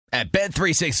At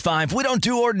Bet365, we don't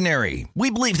do ordinary. We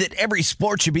believe that every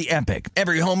sport should be epic.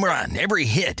 Every home run, every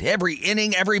hit, every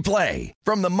inning, every play.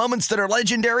 From the moments that are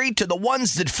legendary to the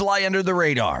ones that fly under the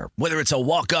radar. Whether it's a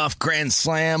walk-off grand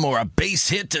slam or a base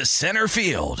hit to center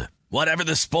field. Whatever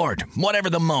the sport, whatever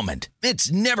the moment.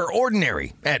 It's never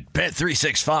ordinary at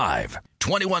Bet365.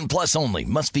 21 plus only.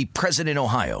 Must be present in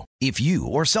Ohio. If you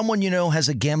or someone you know has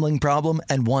a gambling problem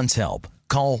and wants help,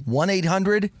 call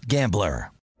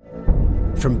 1-800-GAMBLER.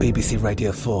 From BBC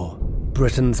Radio 4,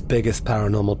 Britain's biggest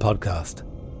paranormal podcast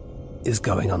is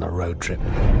going on a road trip.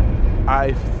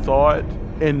 I thought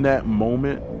in that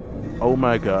moment, oh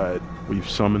my God, we've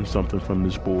summoned something from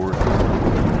this board.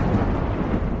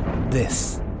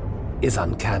 This is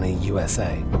Uncanny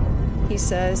USA. He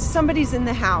says, somebody's in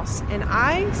the house, and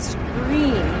I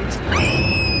screamed.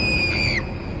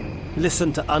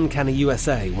 Listen to Uncanny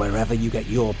USA wherever you get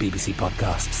your BBC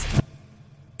podcasts,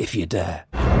 if you dare.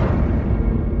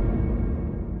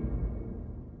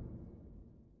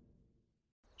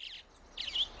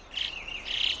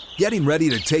 Getting ready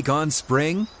to take on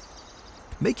spring?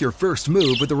 Make your first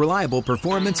move with the reliable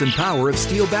performance and power of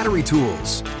Steel battery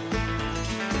tools.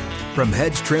 From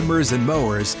hedge trimmers and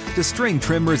mowers to string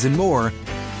trimmers and more,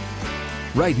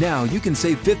 right now you can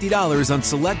save $50 on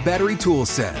select battery tool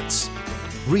sets.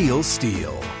 Real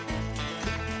Steel.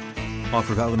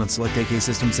 Offer valid on select AK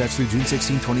system sets through June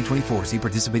 16, 2024. See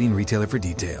participating retailer for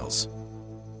details.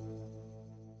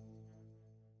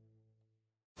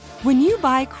 When you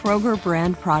buy Kroger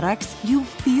brand products, you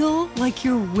feel like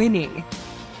you're winning.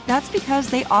 That's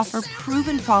because they offer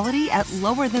proven quality at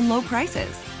lower than low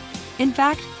prices. In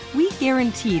fact, we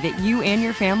guarantee that you and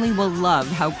your family will love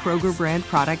how Kroger brand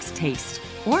products taste,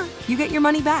 or you get your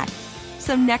money back.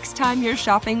 So next time you're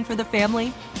shopping for the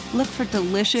family, look for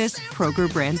delicious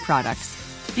Kroger brand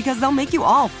products, because they'll make you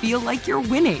all feel like you're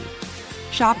winning.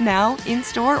 Shop now,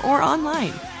 in-store, or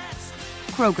online.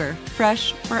 Kroger,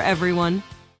 fresh for everyone.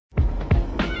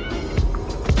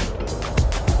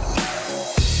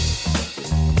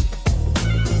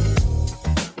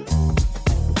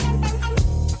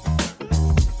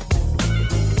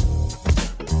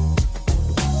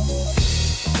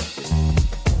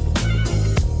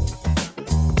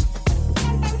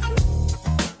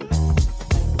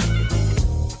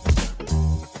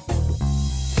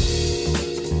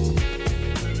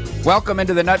 Welcome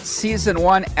into the Nuts Season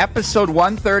 1, Episode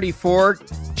 134,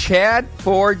 Chad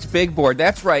Ford's Big Board.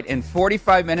 That's right, in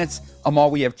 45 minutes, Amal,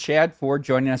 we have Chad Ford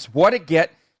joining us. What a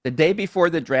get the day before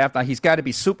the draft. Now, he's got to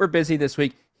be super busy this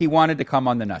week. He wanted to come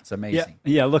on the Nuts. Amazing.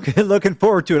 Yeah, looking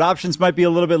forward to it. Options might be a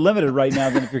little bit limited right now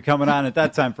than if you're coming on at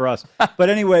that time for us. But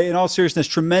anyway, in all seriousness,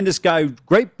 tremendous guy,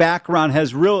 great background,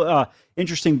 has real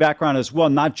interesting background as well,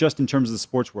 not just in terms of the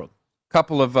sports world.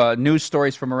 Couple of news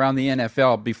stories from around the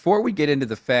NFL. Before we get into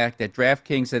the fact that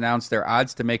DraftKings announced their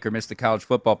odds to make or miss the college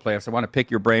football playoffs, I want to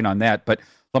pick your brain on that. But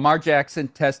Lamar Jackson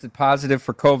tested positive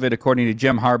for COVID, according to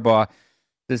Jim Harbaugh.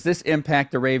 Does this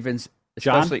impact the Ravens,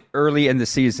 especially early in the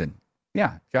season?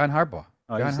 Yeah, John Harbaugh.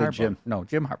 Oh, John Harbaugh. Jim. No,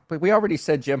 Jim Harbaugh. But we already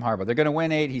said Jim Harbaugh. They're going to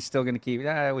win 8. He's still going to keep.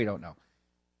 We don't know.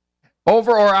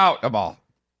 Over or out, Amal?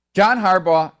 John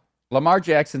Harbaugh, Lamar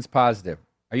Jackson's positive.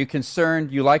 Are you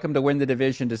concerned? You like him to win the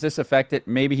division. Does this affect it?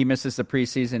 Maybe he misses the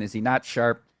preseason. Is he not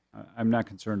sharp? I'm not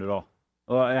concerned at all.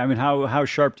 Well, I mean, how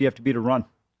sharp do you have to be to run?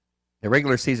 The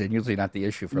regular season usually not the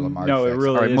issue for Lamar. No, Jackson. it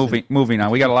really isn't. Moving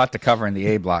on. We got a lot to cover in the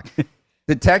A block.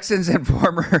 The Texans and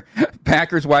former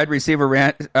Packers wide receiver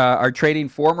are trading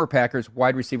former Packers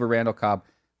wide receiver Randall Cobb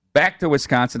back to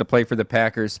Wisconsin to play for the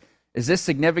Packers. Is this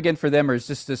significant for them, or is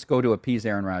this just go to appease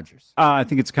Aaron Rodgers? I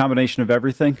think it's a combination of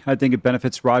everything. I think it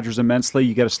benefits Rodgers immensely.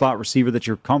 You get a slot receiver that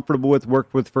you're comfortable with,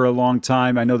 worked with for a long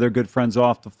time. I know they're good friends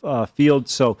off the field,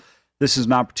 so this is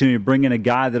an opportunity to bring in a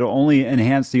guy that will only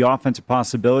enhance the offensive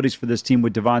possibilities for this team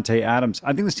with Devontae Adams.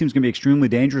 I think this team's going to be extremely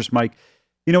dangerous, Mike.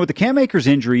 You know, with the Cam Akers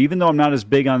injury, even though I'm not as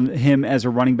big on him as a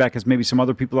running back as maybe some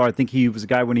other people are, I think he was a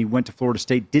guy when he went to Florida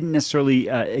State, didn't necessarily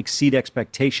exceed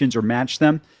expectations or match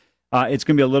them. It's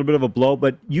going to be a little bit of a blow,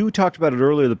 but you talked about it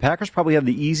earlier. The Packers probably have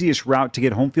the easiest route to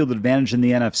get home field advantage in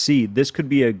the NFC. This could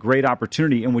be a great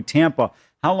opportunity. And with Tampa,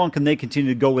 how long can they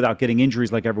continue to go without getting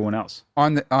injuries like everyone else?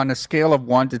 On a scale of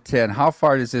 1 to 10, how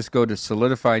far does this go to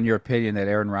solidify, in your opinion, that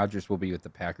Aaron Rodgers will be with the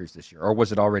Packers this year? Or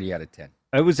was it already at a 10?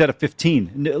 I was at a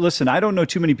 15. Listen, I don't know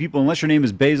too many people, unless your name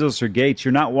is Bezos or Gates,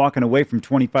 you're not walking away from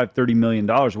 $25, $30 million,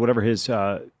 whatever his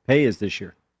pay is this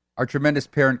year. Our tremendous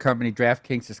parent company,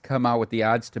 DraftKings, has come out with the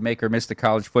odds to make or miss the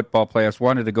college football playoffs.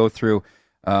 Wanted to go through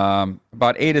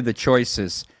about 8 of the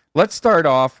choices. Let's start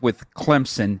off with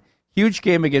Clemson. Huge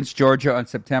game against Georgia on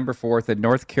September 4th at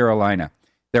North Carolina.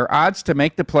 Their odds to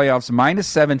make the playoffs, minus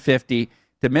 750,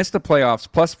 to miss the playoffs,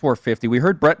 plus 450. We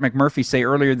heard Brett McMurphy say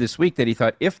earlier this week that he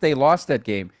thought if they lost that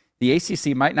game, the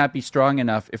ACC might not be strong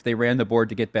enough if they ran the board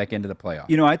to get back into the playoff.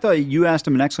 You know, I thought you asked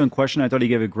him an excellent question. I thought he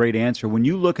gave a great answer. When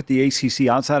you look at the ACC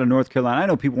outside of North Carolina, I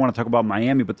know people want to talk about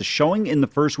Miami, but the showing in the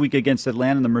first week against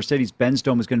Atlanta in the Mercedes-Benz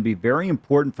Dome is going to be very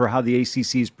important for how the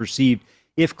ACC is perceived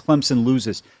if Clemson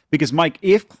loses. Because, Mike,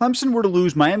 if Clemson were to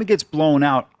lose, Miami gets blown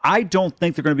out, I don't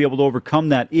think they're going to be able to overcome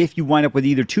that if you wind up with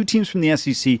either two teams from the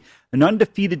SEC, an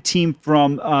undefeated team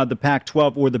from the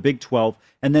Pac-12 or the Big 12,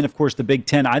 and then, of course, the Big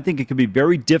 10. I think it could be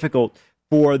very difficult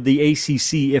for the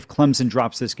ACC if Clemson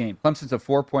drops this game. Clemson's a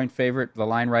 4-point favorite. The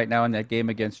line right now in that game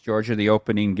against Georgia, the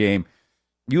opening game.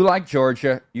 You like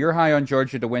Georgia. You're high on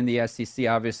Georgia to win the SEC,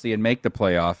 obviously, and make the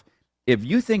playoff. If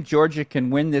you think Georgia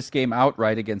can win this game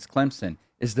outright against Clemson,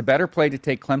 is the better play to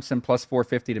take Clemson plus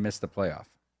 450 to miss the playoff?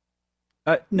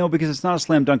 No, because it's not a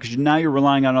slam dunk, because now you're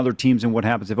relying on other teams and what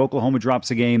happens. If Oklahoma drops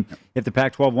a game, if the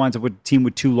Pac-12 winds up with a team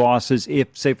with 2 losses,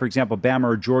 if, say, for example, Bama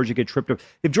or Georgia get tripped up.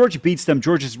 If Georgia beats them,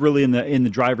 Georgia's really in the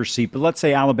driver's seat. But let's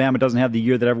say Alabama doesn't have the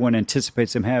year that everyone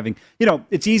anticipates them having. You know,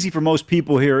 it's easy for most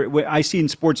people here. I see in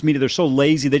sports media, they're so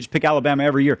lazy, they just pick Alabama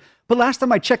every year. But last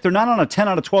time I checked, they're not on a 10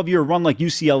 out of 12 year run like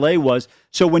UCLA was.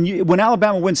 So when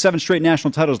Alabama wins 7 straight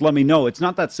national titles, let me know. It's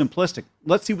not that simplistic.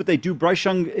 Let's see what they do. Bryce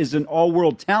Young is an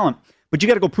all-world talent. But you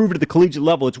got to go prove it at the collegiate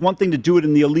level. It's one thing to do it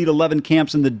in the Elite 11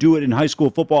 camps and to do it in high school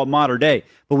football modern day.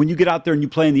 But when you get out there and you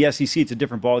play in the SEC, it's a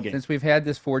different ballgame. Since we've had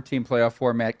this 4-team playoff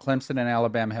format, Clemson and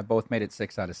Alabama have both made it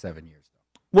 6 out of 7 years.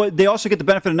 Well, they also get the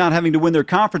benefit of not having to win their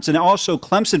conference, and also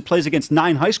Clemson plays against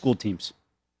 9 high school teams.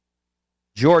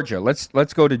 Georgia. Let's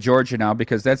go to Georgia now,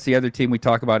 because that's the other team we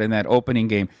talk about in that opening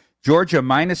game. Georgia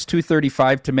minus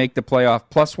 235 to make the playoff,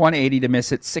 plus 180 to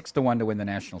miss it, 6-1 to win the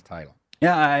national title.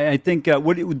 Yeah, I think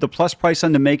the plus price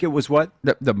on to make it was what?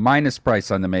 The minus price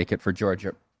on the make it for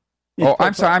Georgia. Oh,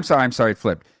 I'm sorry, it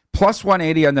flipped. Plus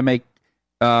 180 on the make,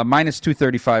 minus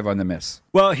 235 on the miss.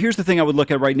 Well, here's the thing I would look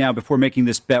at right now before making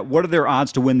this bet. What are their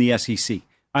odds to win the SEC?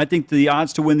 I think the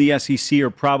odds to win the SEC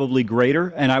are probably greater,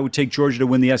 and I would take Georgia to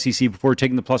win the SEC before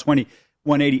taking the plus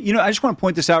 180. You know, I just want to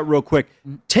point this out real quick.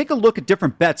 Take a look at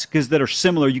different bets because that are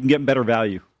similar. You can get better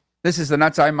value. This is the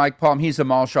Nuts. I'm Mike Palm. He's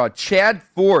Amal Shaw. Chad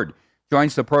Ford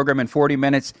joins the program in 40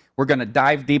 minutes. We're going to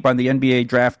dive deep on the NBA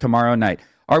draft tomorrow night.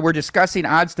 All right, we're discussing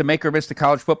odds to make or miss the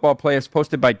college football playoffs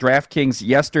posted by DraftKings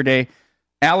yesterday.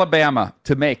 Alabama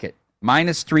to make it,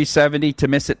 minus 370, to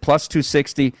miss it, plus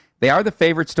 260. They are the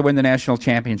favorites to win the national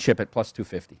championship at plus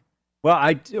 250.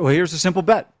 Well, here's a simple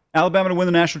bet. Alabama to win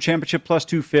the national championship, plus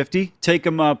 250. Take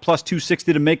them plus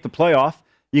 260 to make the playoff.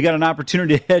 You got an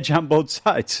opportunity to hedge on both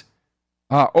sides.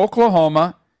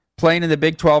 Oklahoma, playing in the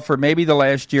Big 12 for maybe the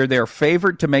last year. They're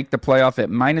favored to make the playoff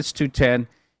at minus 210.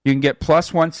 You can get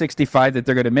plus 165 that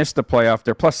they're going to miss the playoff.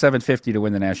 They're plus 750 to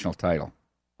win the national title.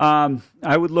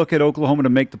 I would look at Oklahoma to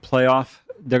make the playoff.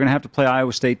 They're going to have to play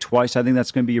Iowa State twice. I think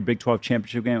that's going to be your Big 12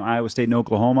 championship game, Iowa State and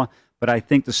Oklahoma. But I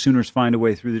think the Sooners find a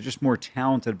way through. They're just more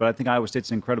talented, but I think Iowa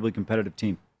State's an incredibly competitive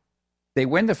team. They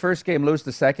win the first game, lose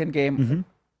the second game,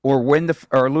 or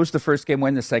lose the first game,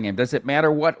 win the second game. Does it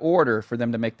matter what order for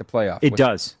them to make the playoff? It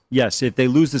does. Yes. If they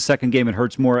lose the second game, it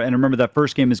hurts more. And remember, that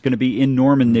first game is going to be in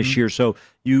Norman this year, so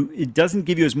it doesn't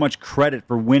give you as much credit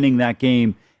for winning that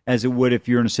game as it would if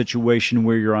you're in a situation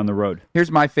where you're on the road.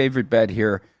 Here's my favorite bet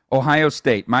here. Ohio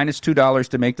State, minus $2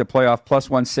 to make the playoff, plus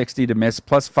 160 to miss,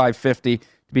 plus 550 to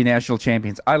be national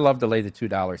champions. I love to lay the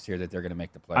 $2 here that they're going to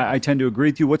make the playoff. I tend to agree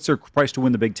with you. What's their price to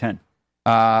win the Big Ten?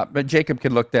 But Jacob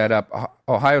could look that up.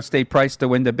 Ohio State price to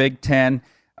win the Big Ten.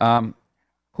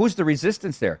 Who's the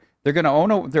resistance there? They're going to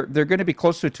own. They're going to be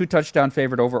close to a 2-touchdown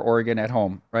favorite over Oregon at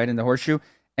home, right, in the Horseshoe.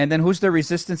 And then who's the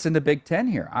resistance in the Big Ten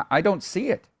here? I don't see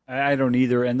it. I don't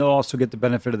either. And they'll also get the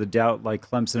benefit of the doubt, like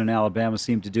Clemson and Alabama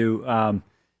seem to do.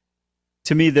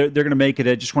 To me, they're going to make it.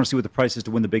 I just want to see what the price is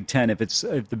to win the Big Ten. If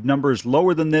the number is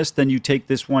lower than this, then you take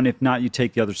this one. If not, you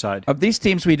take the other side. Of these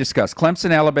teams we discussed,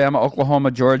 Clemson, Alabama,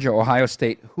 Oklahoma, Georgia, Ohio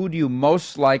State, who do you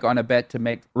most like on a bet to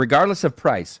make, regardless of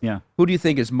price? Yeah. Who do you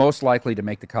think is most likely to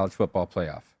make the college football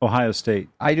playoff? Ohio State.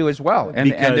 I do as well. And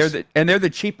they're the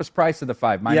cheapest price of the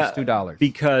 5, minus $2.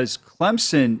 Because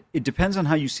Clemson, it depends on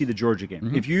how you see the Georgia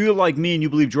game. If you're like me and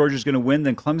you believe Georgia's going to win,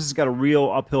 then Clemson's got a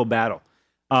real uphill battle.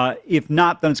 If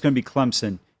not, then it's going to be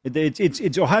Clemson.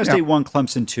 It's Ohio State 1,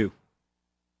 Clemson 2.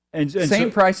 And same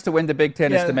price to win the Big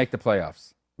Ten as to make the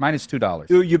playoffs, minus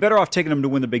 $2. You're better off taking them to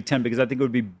win the Big Ten because I think it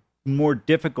would be more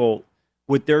difficult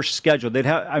with their schedule.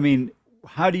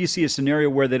 How do you see a scenario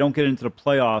where they don't get into the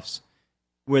playoffs?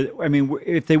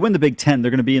 If they win the Big Ten,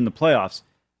 they're going to be in the playoffs.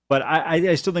 But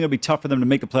I still think it'll be tough for them to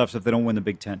make the playoffs if they don't win the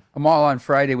Big Ten. Amal, on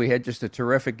Friday, we had just a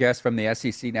terrific guest from the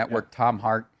SEC Network, Tom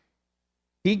Hart.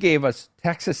 He gave us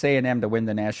Texas A&M to win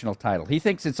the national title. He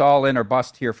thinks it's all in or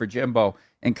bust here for Jimbo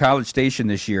in College Station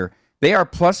this year. They are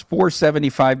plus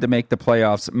 475 to make the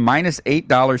playoffs, minus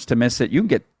 $8 to miss it. You can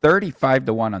get 35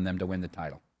 to 1 on them to win the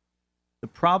title. The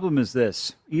problem is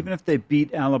this. Even if they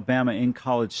beat Alabama in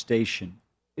College Station,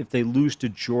 if they lose to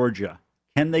Georgia,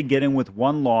 can they get in with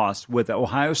one loss with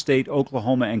Ohio State,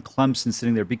 Oklahoma, and Clemson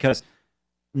sitting there? Because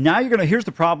now here's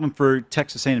the problem for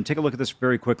Texas A&M. Take a look at this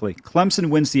very quickly.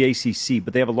 Clemson wins the ACC,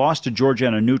 but they have a loss to Georgia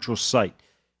on a neutral site.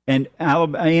 And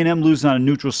A&M loses on a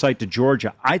neutral site to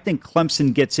Georgia. I think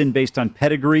Clemson gets in based on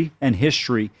pedigree and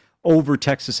history over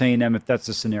Texas A&M if that's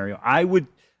the scenario. I would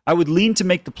lean to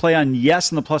make the play on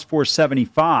yes in the plus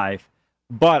 475,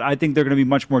 but I think they're going to be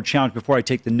much more challenged before I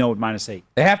take the no at minus 8.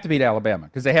 They have to beat Alabama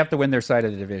because they have to win their side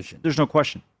of the division. There's no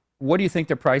question. What do you think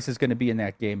the price is going to be in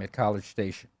that game at College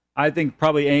Station? I think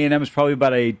probably A&M is probably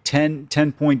about a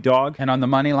 10-point dog. And on the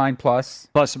money line plus?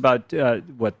 Plus about,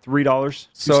 $3?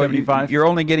 So you're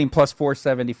only getting plus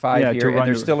 475 here, and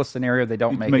there's still a scenario they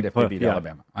don't make it if they beat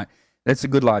Alabama. That's a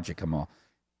good logic, Amal.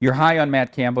 You're high on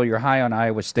Matt Campbell. You're high on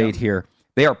Iowa State here.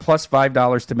 They are plus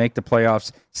 $5 to make the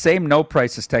playoffs. Same no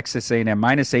price as Texas A&M,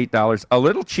 minus $8. A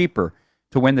little cheaper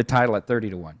to win the title at 30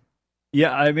 to 1.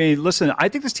 Yeah, I mean, listen, I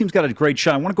think this team's got a great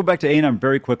shot. I want to go back to A&M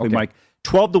very quickly, Mike.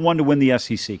 12 to 1 to win the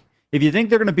SEC. If you think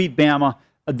they're going to beat Bama,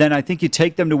 then I think you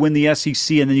take them to win the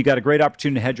SEC, and then you got a great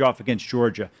opportunity to hedge off against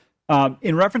Georgia.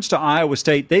 In reference to Iowa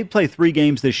State, they play 3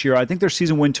 games this year. I think their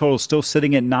season win total is still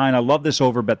sitting at 9. I love this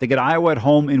over bet. They get Iowa at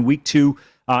home in week 2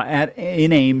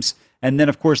 in Ames, and then,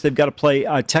 of course, they've got to play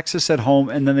Texas at home,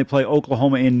 and then they play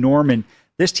Oklahoma in Norman.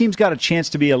 This team's got a chance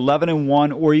to be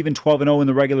 11-1 or even 12-0 in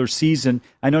the regular season.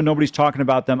 I know nobody's talking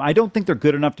about them. I don't think they're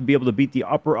good enough to be able to beat the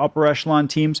upper echelon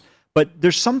teams. But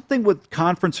there's something with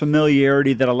conference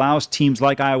familiarity that allows teams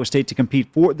like Iowa State to compete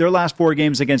for their last 4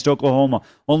 games against Oklahoma.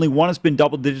 Only one has been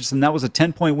double digits, and that was a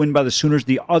 10-point win by the Sooners.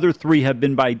 The other 3 have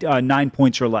been by 9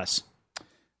 points or less.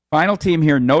 Final team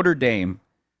here, Notre Dame,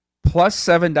 plus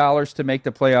 $7 to make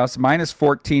the playoffs, minus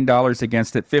 $14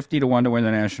 against it, 50 to 1 to win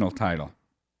the national title.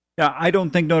 Yeah, I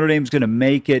don't think Notre Dame's going to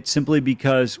make it simply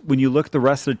because when you look at the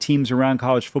rest of the teams around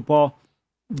college football,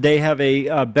 they have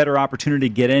a better opportunity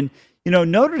to get in. You know,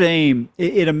 Notre Dame,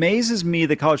 it amazes me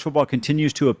that college football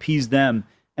continues to appease them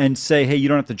and say, hey, you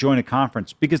don't have to join a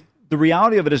conference. Because the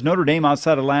reality of it is Notre Dame,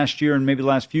 outside of last year and maybe the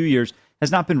last few years,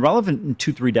 has not been relevant in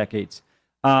 2-3 decades.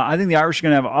 I think the Irish are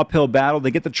going to have an uphill battle.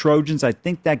 They get the Trojans. I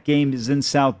think that game is in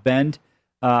South Bend.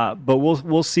 But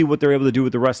we'll see what they're able to do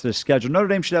with the rest of the schedule. Notre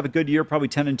Dame should have a good year, probably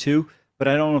 10-2. But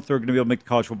I don't know if they're going to be able to make the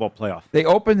college football playoff. They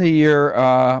opened the year,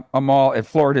 Amal, at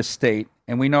Florida State.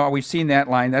 And we've seen that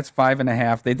line. That's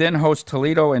 5.5. They then host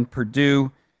Toledo and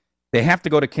Purdue. They have to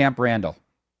go to Camp Randall.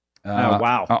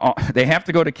 Wow. They have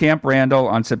to go to Camp Randall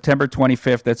on September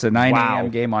 25th. That's a 9 a.m.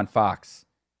 game on Fox.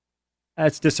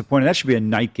 That's disappointing. That should be a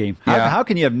night game. How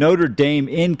can you have Notre Dame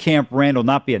in Camp Randall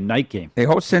not be a night game? They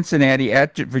host Cincinnati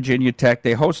at Virginia Tech.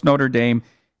 They host Notre Dame.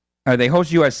 They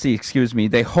host USC, excuse me.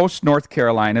 They host North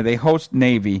Carolina. They host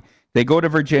Navy. They go to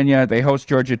Virginia. They host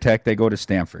Georgia Tech. They go to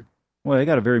Stanford. Well, they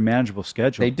got a very manageable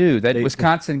schedule. They do. That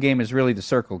Wisconsin game is really the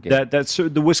circle game. That's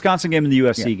the Wisconsin game and the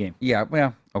USC game. Yeah,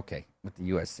 well, okay, with the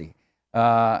USC.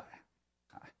 I'm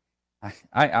not as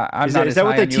high on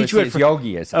USC as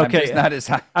Yogi is. Okay. I'm just not as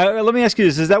high. Let me ask you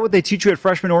this. Is that what they teach you at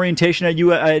freshman orientation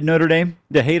at Notre Dame?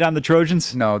 To hate on the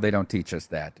Trojans? No, they don't teach us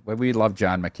that. We love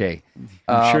John McKay.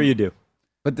 I'm sure you do.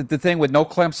 But the thing with no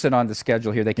Clemson on the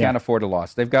schedule here, they can't afford a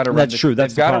loss. They've got to run That's true.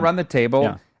 They've got to run the table.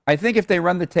 Yeah. I think if they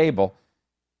run the table,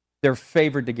 they're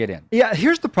favored to get in. Yeah,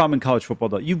 here's the problem in college football,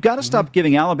 though. You've got to stop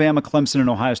giving Alabama, Clemson, and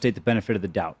Ohio State the benefit of the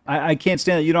doubt. I can't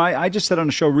stand it. You know, I just said on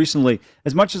a show recently,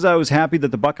 as much as I was happy that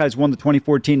the Buckeyes won the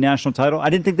 2014 national title,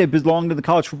 I didn't think they belonged to the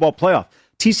college football playoff.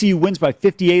 TCU wins by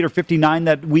 58 or 59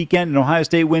 that weekend, and Ohio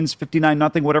State wins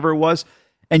 59-0, whatever it was,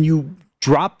 and you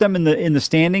drop them in the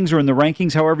standings or in the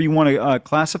rankings, however you want to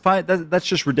classify it. That's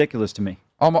just ridiculous to me.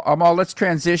 Amal, let's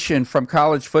transition from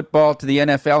college football to the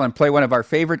NFL and play one of our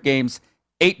favorite games,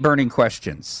 8 burning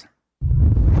questions.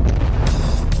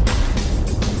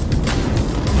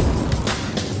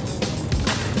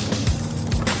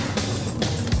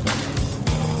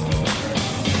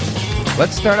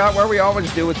 Let's start out where we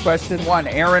always do with question 1.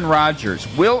 Aaron Rodgers.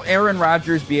 Will Aaron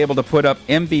Rodgers be able to put up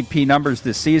MVP numbers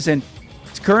this season?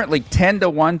 It's currently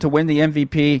 10-1 to win the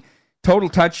MVP. Total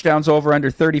touchdowns over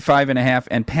under 35.5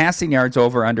 and passing yards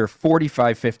over under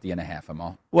 45.50.5.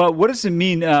 Amal. Well, what does it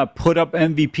mean put up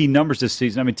MVP numbers this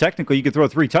season? I mean, technically, you could throw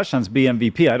 3 touchdowns and be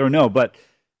MVP. I don't know. But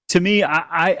to me,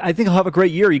 I think he'll have a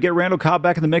great year. You get Randall Cobb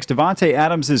back in the mix. Devontae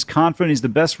Adams is confident. He's the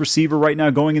best receiver right now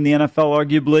going in the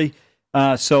NFL,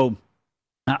 arguably. So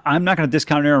I'm not going to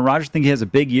discount Aaron Rodgers. I think he has a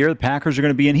big year. The Packers are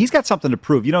going to be in. He's got something to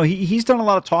prove. He's done a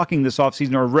lot of talking this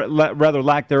offseason, or rather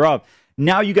lack thereof.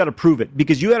 Now you got to prove it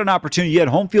because you had an opportunity. You had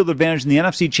home field advantage in the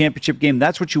NFC Championship game.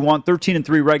 That's what you want.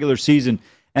 13-3 regular season,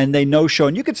 and they no-show.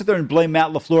 And you could sit there and blame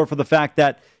Matt LaFleur for the fact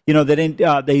that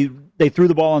they threw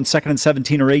the ball on 2nd and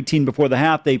 17 or 18 before the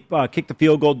half. They kicked the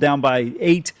field goal down by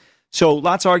 8. So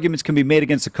lots of arguments can be made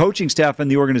against the coaching staff and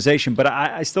the organization. But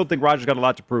I still think Rodgers got a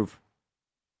lot to prove.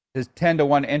 Does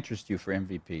 10-1 interest you for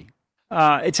MVP?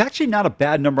 It's actually not a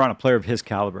bad number on a player of his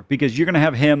caliber because you're going to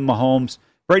have him, Mahomes.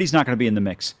 Brady's not going to be in the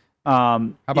mix. How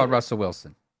about Russell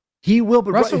Wilson? He will,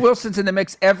 but Russell Wilson's in the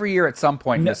mix every year at some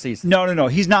point in the season. No.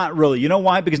 He's not really. You know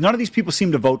why? Because none of these people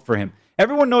seem to vote for him.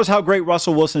 Everyone knows how great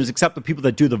Russell Wilson is except the people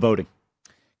that do the voting.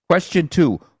 Question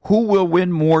 2. Who will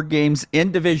win more games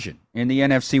in division in the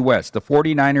NFC West, the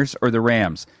 49ers or the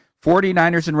Rams?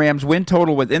 49ers and Rams win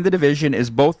total within the division is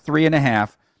both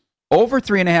 3.5. Over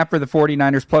 3.5 for the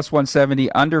 49ers, plus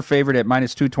 170. Under favored at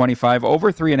minus 225.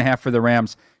 Over 3.5 for the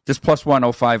Rams, just plus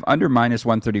 105. Under minus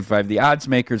 135. The odds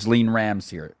makers lean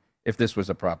Rams here, if this was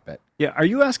a prop bet. Yeah, are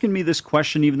you asking me this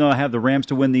question even though I have the Rams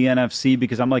to win the NFC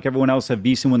because I'm like everyone else at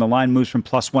VSiN when the line moves from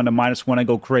 +1 to -1, I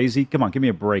go crazy? Come on, give me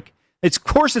a break. Of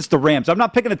course it's the Rams. I'm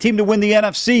not picking a team to win the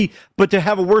NFC, but to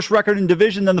have a worse record in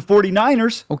division than the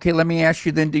 49ers. Okay, let me ask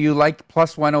you then, do you like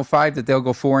plus 105 that they'll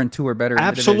go 4-2 or better in the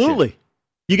division? Absolutely.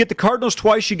 You get the Cardinals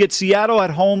twice. You get Seattle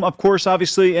at home, of course,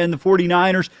 obviously, and the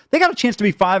 49ers. They got a chance to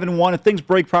be 5-1. If things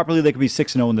break properly, they could be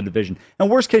 6-0 in the division. And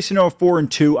worst case scenario,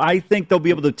 4-2. I think they'll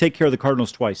be able to take care of the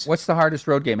Cardinals twice. What's the hardest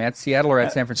road game, at Seattle or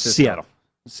at San Francisco?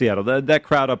 Seattle. That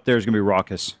crowd up there is going to be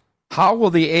raucous. How will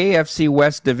the AFC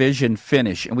West division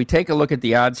finish? And we take a look at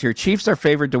the odds here. Chiefs are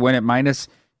favored to win at minus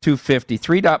 250.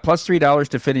 Plus $3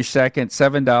 to finish second,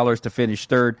 $7 to finish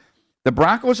third. The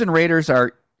Broncos and Raiders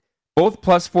are both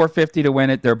plus 450 to win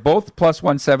it. They're both plus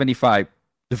 175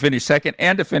 to finish second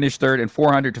and to finish third, and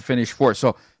 400 to finish fourth.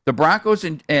 So the Broncos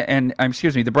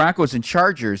the Broncos and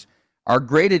Chargers are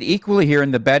graded equally here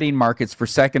in the betting markets for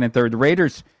second and third. The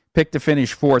Raiders picked to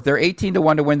finish fourth. They're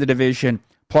 18-1 to win the division,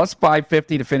 plus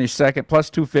 550 to finish second, plus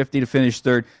 250 to finish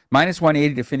third, minus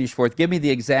 180 to finish fourth. Give me the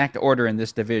exact order in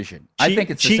this division. I think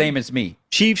it's the same as me.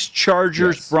 Chiefs,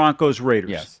 Chargers, yes. Broncos,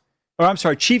 Raiders. Yes. Or I'm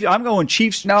sorry, Chiefs. I'm going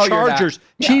Chiefs, Chargers,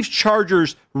 yeah. Chiefs,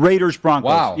 Chargers, Raiders, Broncos.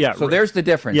 Wow. Yeah. So there's the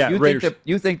difference. Yeah,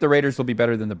 you think the Raiders will be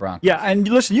better than the Broncos? Yeah, and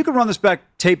listen, you can run this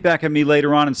tape back at me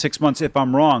later on in 6 months if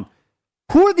I'm wrong.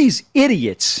 Who are these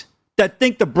idiots that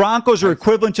think the Broncos are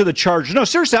equivalent to the Chargers? No,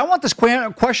 seriously, I want this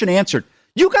question answered.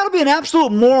 You got to be an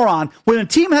absolute moron when a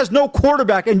team has no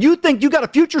quarterback and you think you got a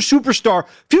future superstar,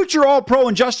 future All-Pro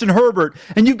in Justin Herbert,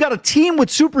 and you've got a team with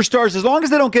superstars as long as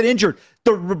they don't get injured.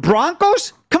 The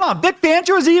Broncos? Come on, Vic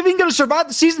Fangio, is he even going to survive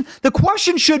the season? The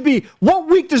question should be, what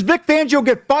week does Vic Fangio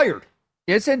get fired?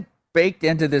 Isn't baked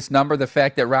into this number the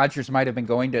fact that Rodgers might have been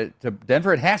going to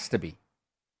Denver? It has to be.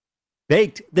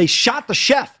 Baked. They shot the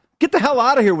chef. Get the hell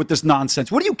out of here with this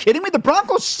nonsense. What are you kidding me? The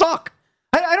Broncos suck.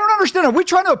 I don't understand. Are we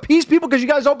trying to appease people because you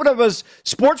guys opened up a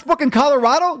sports book in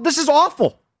Colorado? This is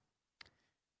awful.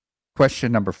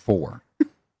 Question number 4.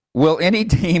 Will any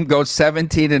team go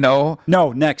 17-0?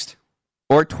 No, next.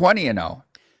 Or 20-0?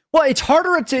 Well, it's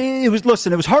harder. It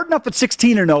was hard enough at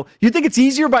 16-0. You think it's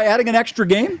easier by adding an extra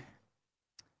game?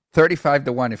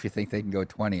 35-1 if you think they can go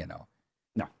 20-0.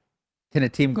 No. Can a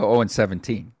team go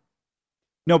 0-17?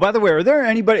 No, by the way,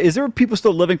 is there people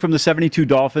still living from the 72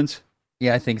 Dolphins?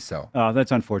 Yeah, I think so. Oh,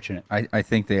 that's unfortunate. I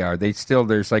think they are.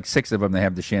 There's like 6 of them that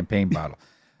have the champagne bottle.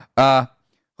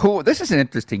 This is an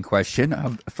interesting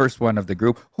question. First one of the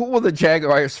group. Who will the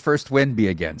Jaguars' first win be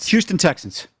against? Houston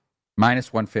Texans.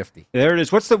 Minus 150. There it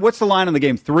is. What's the line on the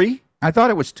game? 3? I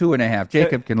thought it was 2.5.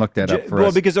 Jacob can look that up for us.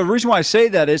 Well, because the reason why I say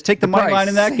that is take the money line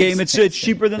in that game. It's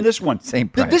cheaper than this one. Same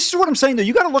price. This is what I'm saying, though.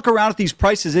 You got to look around at these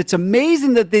prices. It's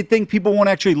amazing that they think people won't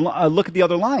actually look at the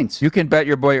other lines. You can bet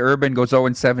your boy Urban goes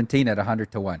 0-17 at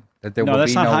 100-1.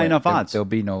 That's not high enough odds. There'll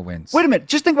be no wins. Wait a minute.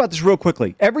 Just think about this real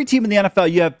quickly. Every team in the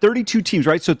NFL, you have 32 teams,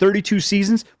 right? So 32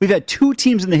 seasons. We've had 2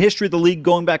 teams in the history of the league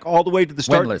going back all the way to the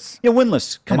start. Winless. Yeah,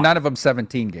 winless. Come on. None of them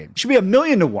 17 games. It should be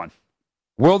 1,000,000-1.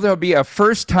 Will there be a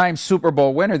first-time Super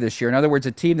Bowl winner this year? In other words,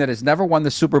 a team that has never won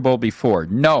the Super Bowl before?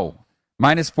 No.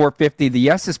 Minus 450. The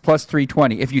yes is plus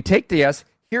 320. If you take the yes,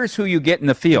 here's who you get in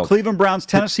the field. Cleveland Browns,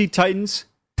 Tennessee Titans.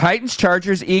 Titans,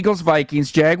 Chargers, Eagles,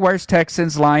 Vikings, Jaguars,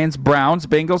 Texans, Lions, Browns,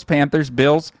 Bengals, Panthers,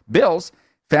 Bills,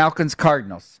 Falcons,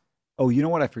 Cardinals. Oh, you know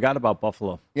what? I forgot about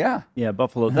Buffalo. Yeah. Yeah,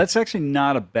 Buffalo. That's actually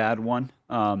not a bad one.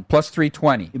 Plus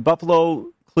 320. Buffalo,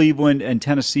 Cleveland, and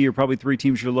Tennessee are probably 3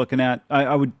 teams you're looking at.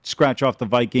 I would scratch off the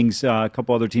Vikings, a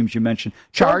couple other teams you mentioned.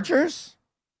 Chargers?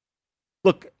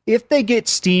 Look, if they get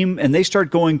steam and they start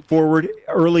going forward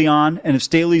early on, and if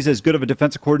Staley's as good of a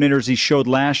defensive coordinator as he showed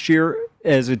last year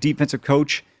as a defensive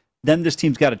coach, then this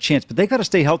team's got a chance. But they got to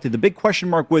stay healthy. The big question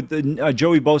mark with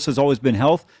Joey Bosa has always been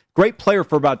health. Great player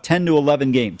for about 10 to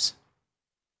 11 games.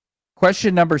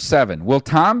 Question number 7. Will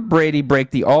Tom Brady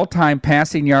break the all-time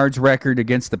passing yards record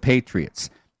against the Patriots?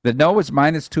 The no is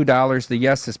 -$2. The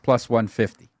yes is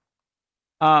 +150.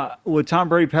 Would Tom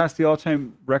Brady pass the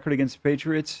all-time record against the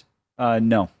Patriots?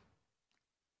 No.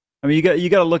 I mean, you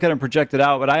got to look at it and project it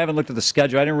out, but I haven't looked at the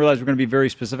schedule. I didn't realize we're going to be very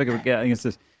specific against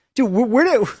this. Dude, where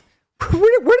do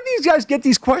these guys get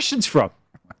these questions from?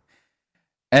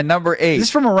 And number 8. Is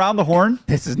this from around the horn?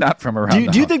 This is not from around the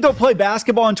horn. Do you think they'll play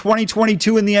basketball in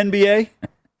 2022 in the NBA?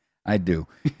 I do.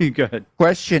 Go ahead.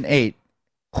 Question 8.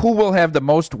 Who will have the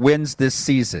most wins this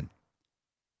season?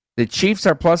 The Chiefs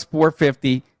are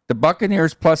 +450. The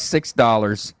Buccaneers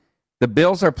 +$6. The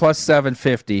Bills are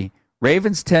 +750.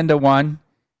 Ravens 10-1.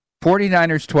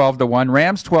 49ers 12-1.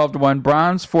 Rams 12-1.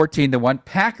 Browns 14-1.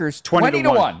 Packers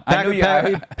 20-1.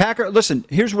 Packer. Listen,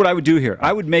 here's what I would do here.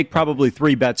 I would make probably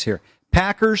 3 bets here.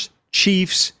 Packers,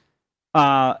 Chiefs,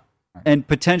 and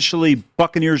potentially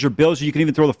Buccaneers or Bills. You can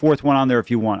even throw the 4th one on there if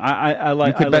you want. I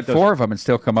like. You could bet 4 of them and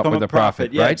still come up with a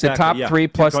profit, yeah, right? Exactly, the top 3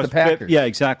 plus the Packers. Yeah,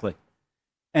 exactly.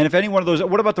 And if any one of those,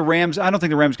 what about the Rams? I don't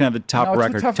think the Rams can have the top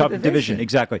record, top division.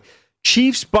 Exactly.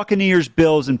 Chiefs, Buccaneers,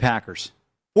 Bills, and Packers.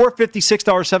 $4.50,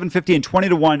 $6, $7.50, and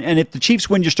 20-1. And if the Chiefs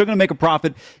win, you're still going to make a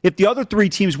profit. If the other 3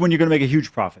 teams win, you're going to make a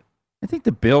huge profit. I think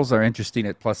the Bills are interesting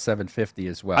at +750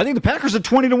 as well. I think the Packers at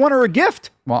 20-1 are a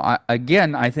gift. Well, I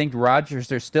think Rodgers.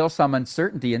 There's still some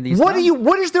uncertainty in these. What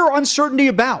is there uncertainty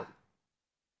about?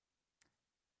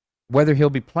 Whether he'll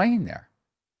be playing there.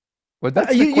 Well,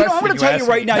 that's the question. I'm going to tell you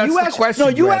right now. You asked me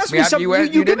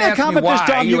something. You didn't ask me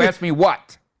why. You asked me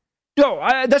what. No,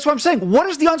 that's what I'm saying. What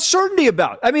is the uncertainty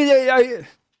about? I mean,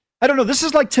 I don't know. This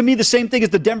is like, to me, the same thing as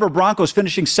the Denver Broncos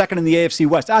finishing 2nd in the AFC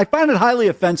West. I find it highly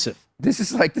offensive. This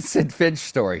is like the Sid Finch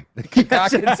story. The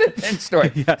Sid Finch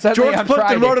story. Yeah. George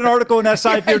Plimpton wrote an article in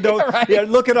SI. Right. Yeah,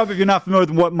 look it up if you're not familiar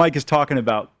with what Mike is talking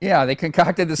about. Yeah, they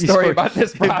concocted the story about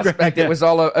this prospect. Yeah. It was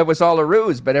all a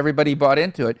ruse, but everybody bought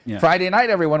into it. Yeah. Friday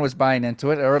night, everyone was buying into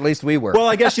it, or at least we were. Well,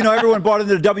 I guess everyone bought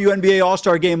into the WNBA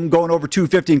All-Star game going over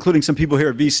 250, including some people here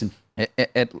at VEASAN.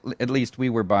 At least we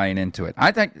were buying into it.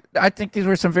 I think these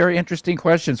were some very interesting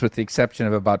questions, with the exception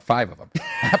of about 5 of them.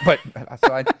 But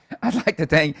so I'd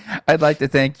like to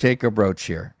thank Jacob Roach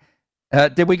here.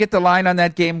 Did we get the line on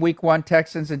that game, Week 1,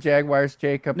 Texans and Jaguars,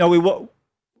 Jacob? No, we.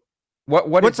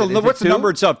 What's the number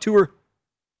itself? 2 or?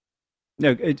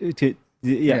 No.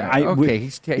 Okay,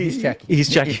 he's checking. He's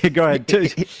checking. Go ahead.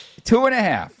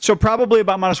 2.5. So probably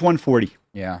about -140.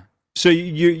 Yeah. So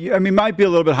you might be a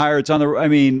little bit higher. It's on the,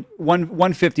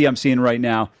 150 I'm seeing right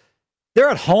now. They're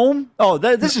at home. Oh,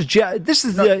 this is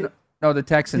the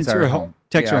Texans are at home.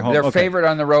 Texans are home. They're favored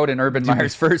on the road in Urban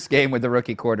Meyer's first game with the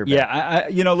rookie quarterback.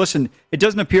 Yeah, listen, it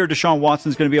doesn't appear Deshaun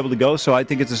Watson's going to be able to go, so I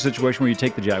think it's a situation where you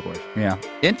take the Jaguars. Yeah.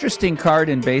 Interesting card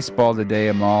in baseball today,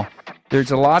 Amal.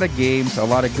 There's a lot of games, a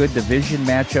lot of good division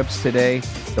matchups today.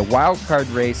 The wild card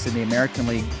race in the American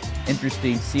League,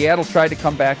 interesting. Seattle tried to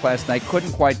come back last night,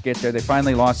 couldn't quite get there. They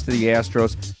finally lost to the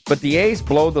Astros. But the A's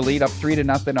blow the lead up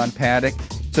 3-0 on Paddock,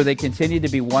 so they continue to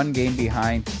be 1 game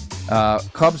behind.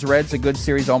 Cubs-Reds, a good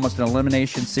series, almost an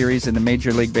elimination series in the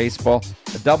Major League Baseball.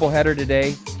 A doubleheader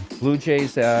today, Blue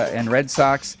Jays and Red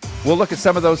Sox. We'll look at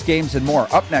some of those games and more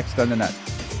up next on The Nut.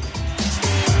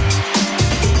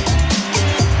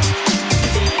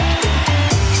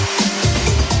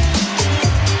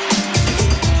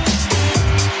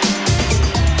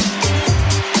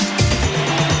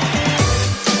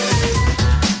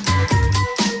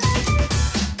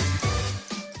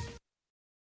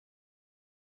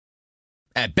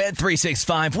 At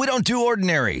Bet365, we don't do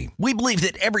ordinary. We believe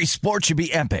that every sport should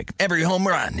be epic. Every home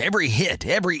run, every hit,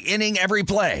 every inning, every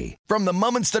play. From the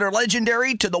moments that are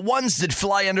legendary to the ones that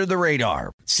fly under the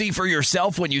radar. See for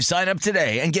yourself when you sign up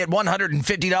today and get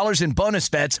 $150 in bonus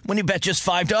bets when you bet just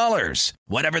 $5.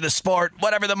 Whatever the sport,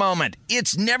 whatever the moment,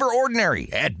 it's never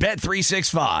ordinary at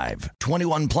Bet365.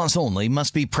 21 plus only.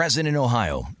 Must be present in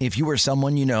Ohio. If you or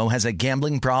someone you know has a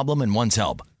gambling problem and wants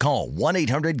help, call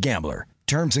 1-800-GAMBLER.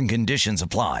 Terms and conditions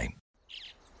apply.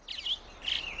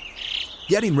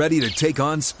 Getting ready to take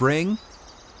on spring?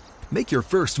 Make your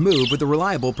first move with the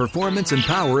reliable performance and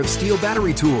power of Steel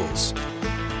battery tools.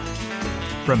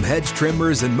 From hedge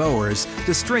trimmers and mowers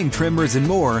to string trimmers and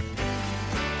more,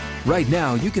 right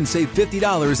now you can save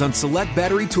 $50 on select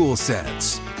battery tool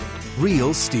sets.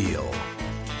 Real Steel.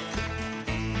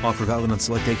 Offer valid on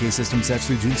select AK system sets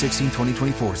through June 16,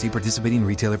 2024. See participating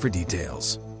retailer for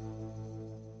details.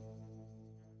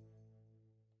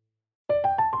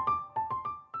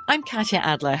 I'm Katya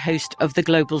Adler, host of The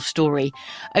Global Story.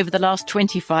 Over the last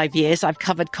 25 years, I've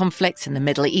covered conflicts in the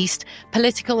Middle East,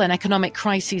 political and economic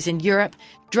crises in Europe,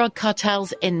 drug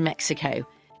cartels in Mexico.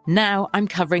 Now I'm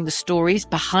covering the stories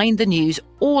behind the news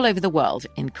all over the world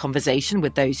in conversation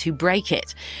with those who break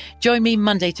it. Join me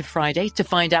Monday to Friday to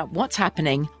find out what's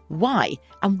happening, why,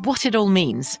 and what it all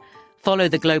means. Follow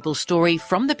The Global Story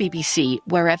from the BBC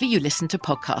wherever you listen to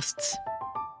podcasts.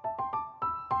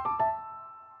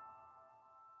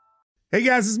 Hey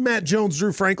guys, this is Matt Jones,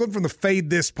 Drew Franklin from the Fade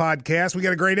This podcast. We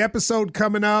got a great episode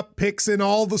coming up, picks in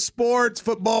all the sports,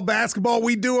 football, basketball,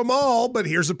 we do them all, but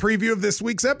here's a preview of this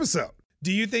week's episode.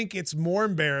 Do you think it's more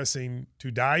embarrassing to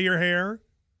dye your hair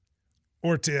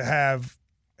or to have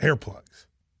hair plugs?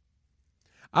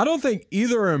 I don't think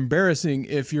either are embarrassing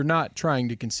if you're not trying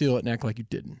to conceal it and act like you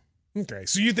didn't. Okay,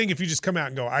 so you think if you just come out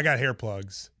and go, I got hair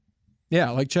plugs.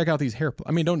 Yeah, like check out these hair plugs.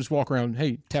 I mean, don't just walk around,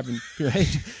 tapping,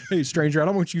 hey, stranger, I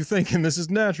don't want you thinking this is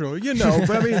natural, But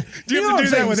I mean, do you have to do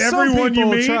that with everyone you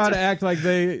meet? Try to act like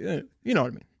they, you know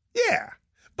what I mean? Yeah.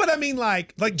 But I mean,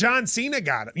 like John Cena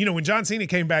got it. When John Cena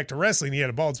came back to wrestling, he had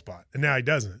a bald spot, and now he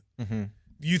doesn't. Mm-hmm.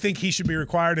 You think he should be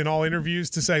required in all interviews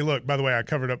to say, look, by the way, I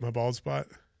covered up my bald spot?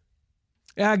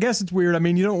 Yeah, I guess it's weird. I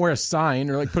mean, you don't wear a sign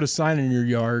or put a sign in your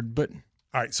yard, but...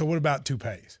 All right, so what about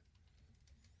toupees?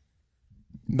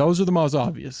 Those are the most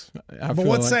obvious. But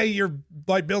let's say you're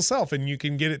like Bill Self and you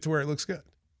can get it to where it looks good.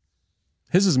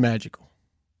 His is magical.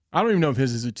 I don't even know if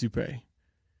his is a toupee.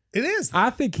 It is. I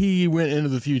think he went into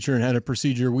the future and had a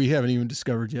procedure we haven't even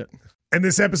discovered yet. And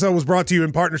this episode was brought to you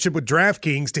in partnership with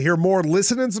DraftKings. To hear more,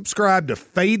 listen and subscribe to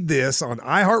Fade This on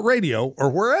iHeartRadio or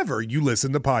wherever you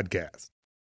listen to podcasts.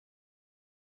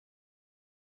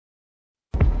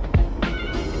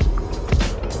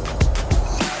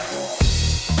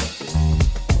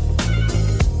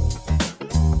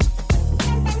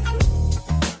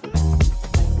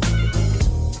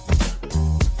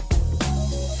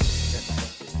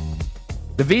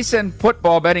 The VSiN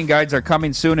football betting guides are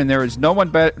coming soon, and there is no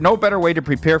better way to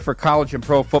prepare for college and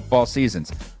pro football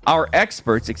seasons. Our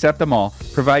experts, accept them all,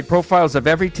 provide profiles of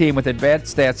every team with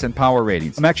advanced stats and power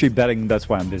ratings. I'm actually betting, that's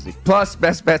why I'm busy. Plus,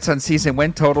 best bets on season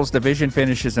win totals, division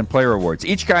finishes, and player awards.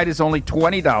 Each guide is only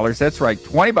 $20. That's right,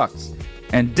 $20.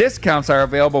 And discounts are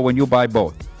available when you buy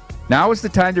both. Now is the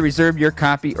time to reserve your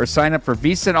copy or sign up for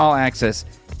VSiN All Access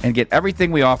and get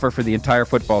everything we offer for the entire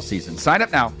football season. Sign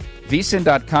up now.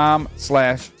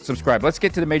 VSiN.com/subscribe. Let's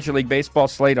get to the Major League Baseball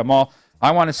slate. I want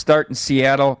to start in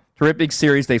Seattle. Terrific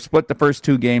series. They've split the first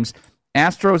two games.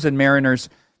 Astros and Mariners.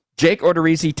 Jake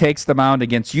Odorizzi takes the mound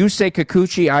against Yusei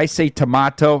Kikuchi. I say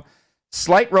Tomato.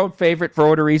 Slight road favorite for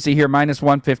Odorizzi here,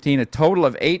 -115. A total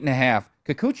of 8.5.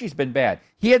 Kikuchi's been bad.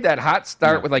 He had that hot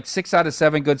start with 6 out of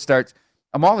 7 good starts.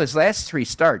 His last 3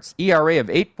 starts, ERA of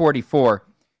 8.44.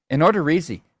 And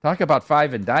Odorizzi, talk about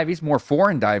 5 and dive. He's more 4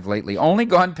 and dive lately. Only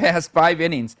gone past 5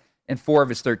 innings in 4 of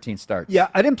his 13 starts. Yeah,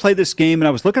 I didn't play this game, and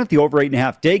I was looking at the over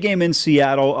 8.5. Day game in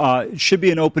Seattle. It should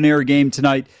be an open-air game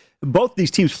tonight. Both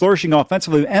these teams flourishing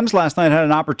offensively. M's last night had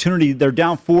an opportunity. They're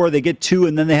down 4. They get 2,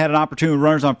 and then they had an opportunity with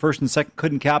runners on first and second.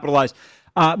 Couldn't capitalize.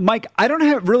 Mike, I don't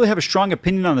really have a strong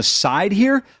opinion on the side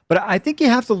here, but I think you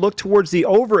have to look towards the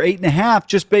over 8.5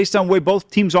 just based on the way both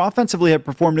teams offensively have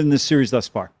performed in this series thus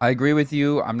far. I agree with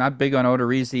you. I'm not big on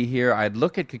Odorizzi here. I'd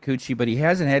look at Kikuchi, but he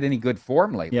hasn't had any good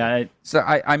form lately. Yeah. So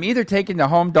I'm either taking the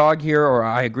home dog here or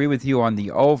I agree with you on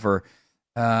the over.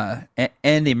 And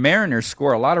the Mariners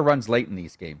score a lot of runs late in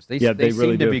these games. They really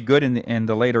seem to be good in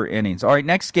the later innings. All right,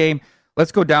 next game.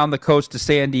 Let's go down the coast to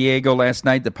San Diego. Last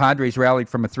night, the Padres rallied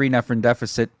from a 3-0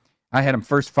 deficit. I had them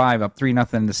first 5 up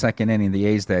 3-0 in the second inning, the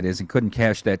A's that is, and couldn't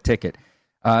cash that ticket.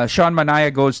 Sean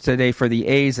Manaea goes today for the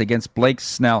A's against Blake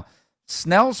Snell.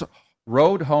 Snell's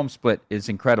road home split is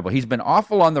incredible. He's been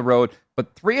awful on the road,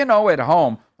 but 3-0 at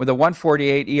home with a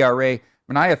 1.48 ERA.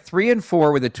 Manaea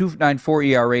 3-4 with a 2.94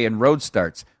 ERA in road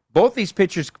starts. Both these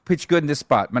pitchers pitch good in this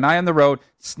spot. Manaea on the road,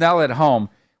 Snell at home.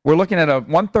 We're looking at a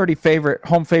 130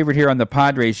 home favorite here on the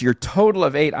Padres. Your total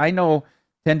of 8, I know,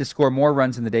 tend to score more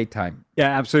runs in the daytime.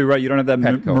 Yeah, absolutely right. You don't have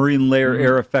that marine layer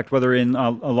air effect, whether in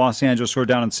Los Angeles or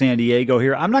down in San Diego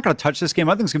here. I'm not going to touch this game.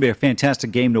 I think it's going to be a fantastic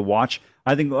game to watch.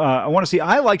 I think I want to see.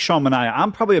 I like Sean Manaea.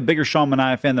 I'm probably a bigger Sean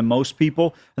Manaea fan than most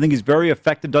people. I think he's very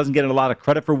effective, doesn't get a lot of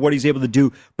credit for what he's able to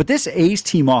do. But this A's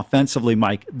team offensively,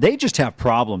 Mike, they just have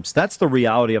problems. That's the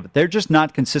reality of it. They're just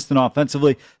not consistent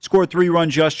offensively. Scored 3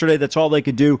 runs yesterday. That's all they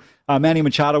could do. Manny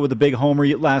Machado with a big homer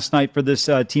last night for this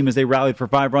team as they rallied for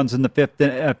 5 runs in the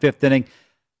fifth inning.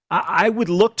 I would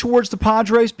look towards the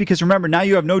Padres because, remember, now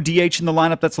you have no DH in the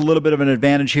lineup. That's a little bit of an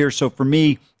advantage here. So for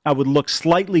me, I would look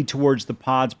slightly towards the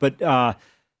Pods. But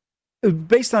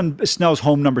Based on Snell's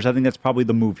home numbers, I think that's probably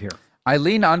the move here. I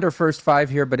lean under first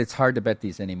 5 here, but it's hard to bet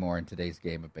these anymore in today's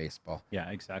game of baseball. Yeah,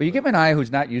 exactly. But you give an eye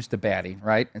who's not used to batting,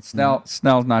 right? And Snell's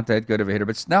not that good of a hitter,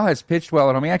 but Snell has pitched well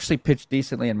at home. He actually pitched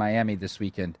decently in Miami this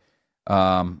weekend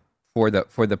for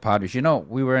the Padres. You know,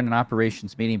 we were in an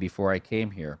operations meeting before I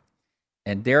came here,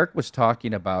 and Derek was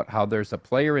talking about how there's a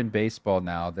player in baseball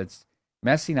now that's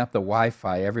messing up the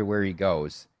Wi-Fi everywhere he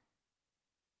goes.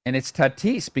 And it's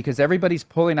Tatis, because everybody's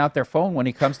pulling out their phone when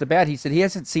he comes to bat. He said he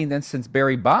hasn't seen this since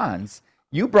Barry Bonds.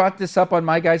 You brought this up on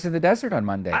My Guys in the Desert on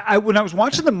Monday. When I was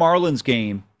watching the Marlins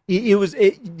game,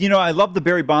 I love the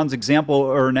Barry Bonds example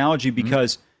or analogy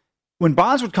because when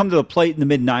Bonds would come to the plate in the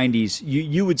mid-'90s,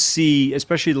 you would see,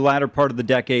 especially the latter part of the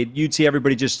decade, you'd see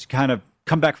everybody just kind of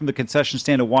come back from the concession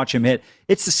stand to watch him hit.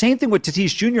 It's the same thing with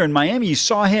Tatis Jr. in Miami. You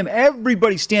saw him,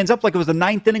 everybody stands up like it was the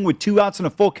 9th inning with 2 outs and a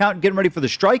full count and getting ready for the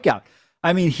strikeout.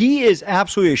 I mean, he is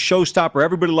absolutely a showstopper.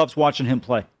 Everybody loves watching him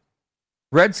play.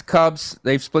 Reds-Cubs,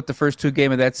 they've split the first 2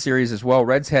 games of that series as well.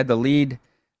 Reds had the lead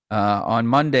on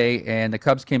Monday, and the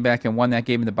Cubs came back and won that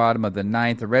game in the bottom of the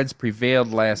 9th. The Reds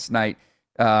prevailed last night.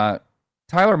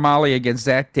 Tyler Mahle against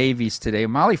Zach Davies today.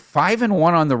 Mahle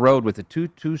 5-1 on the road with a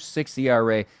 2.26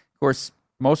 ERA. Of course,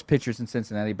 most pitchers in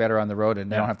Cincinnati better on the road,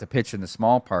 and they don't have to pitch in the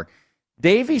small park.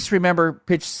 Davies, remember,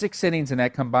 pitched 6 innings in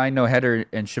that combined no-hitter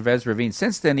in Chavez Ravine.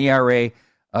 Since then, ERA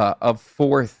of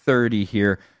 4.30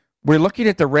 here. We're looking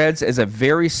at the Reds as a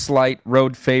very slight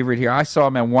road favorite here. I saw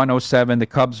them at 107, the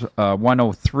Cubs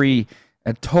 103.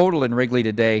 A total in Wrigley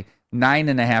today,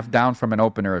 9.5 down from an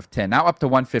opener of 10. Now up to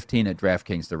 115 at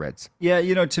DraftKings, the Reds. Yeah,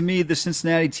 to me, the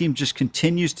Cincinnati team just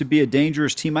continues to be a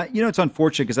dangerous team. It's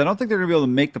unfortunate because I don't think they're going to be able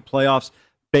to make the playoffs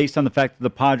based on the fact that the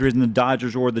Padres and the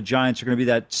Dodgers or the Giants are going to be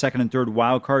that second and third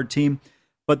wild card team.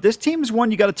 But this team is one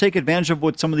you got to take advantage of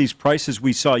with some of these prices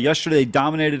we saw. Yesterday, they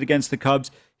dominated against the Cubs.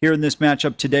 Here in this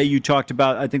matchup today, you talked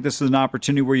about, I think this is an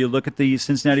opportunity where you look at the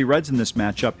Cincinnati Reds in this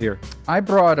matchup here. I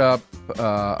brought up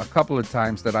a couple of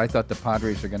times that I thought the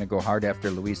Padres are going to go hard after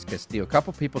Luis Castillo. A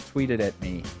couple people tweeted at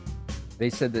me. They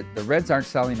said that the Reds aren't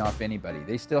selling off anybody.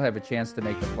 They still have a chance to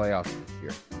make the playoffs this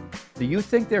year. Do you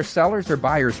think they're sellers or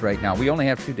buyers right now? We only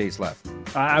have 2 days left.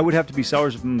 I would have to be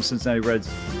sellers from the Cincinnati Reds.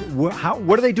 What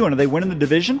are they doing? Are they winning the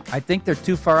division? I think they're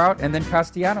too far out. And then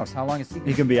Castellanos, how long is he?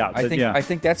 He can be out. I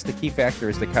think that's the key factor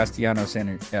is the Castellanos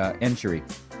injury.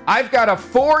 I've got a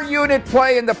 4-unit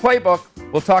play in the playbook.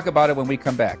 We'll talk about it when we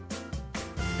come back.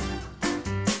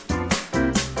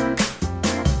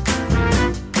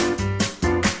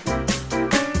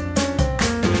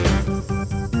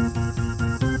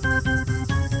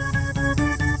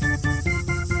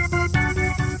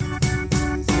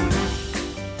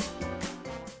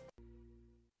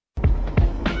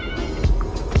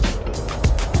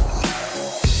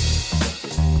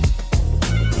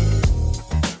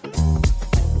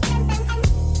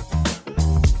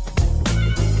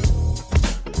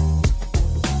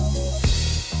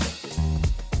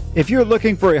 If you're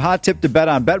looking for a hot tip to bet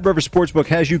on, BetRivers Sportsbook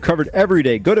has you covered every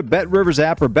day. Go to BetRivers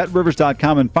app or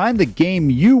BetRivers.com and find the game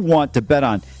you want to bet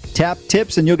on. Tap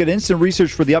tips and you'll get instant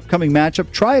research for the upcoming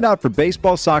matchup. Try it out for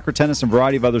baseball, soccer, tennis, and a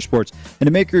variety of other sports. And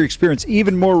to make your experience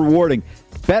even more rewarding,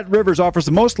 BetRivers offers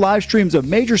the most live streams of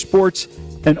major sports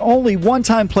and only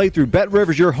one-time playthrough.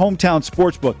 BetRivers, your hometown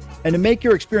sportsbook. And to make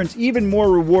your experience even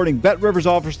more rewarding, BetRivers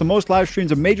offers the most live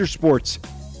streams of major sports,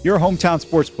 your hometown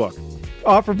sportsbook.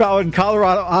 Offer valid in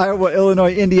Colorado, Iowa,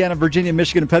 Illinois, Indiana, Virginia,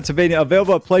 Michigan, and Pennsylvania.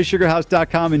 Available at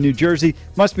PlaySugarHouse.com in New Jersey.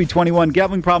 Must be 21.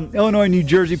 Gambling problem? Illinois, New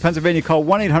Jersey, Pennsylvania. Call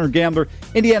 1-800-GAMBLER.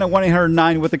 Indiana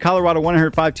 1-800-9. With the Colorado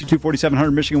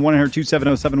 1-800-522-4700. Michigan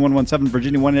 1-800-270-7117.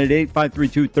 Virginia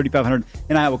 1-888-532-3500.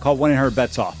 And Iowa call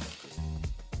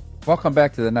 1-800-BETS-OFF. Welcome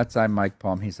back to the Nuts. I'm Mike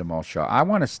Palm. He's Amal Shaw. I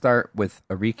want to start with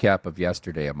a recap of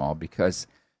yesterday, Amal, because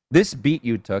this beat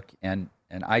you took and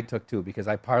I took too, because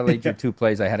I parlayed your 2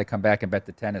 plays. I had to come back and bet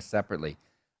the tennis separately.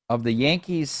 Of the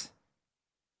Yankees,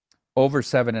 over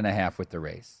 7.5 with the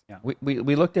Rays. Yeah.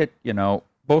 We looked at,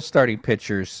 both starting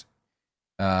pitchers,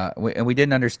 and we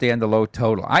didn't understand the low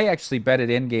total. I actually betted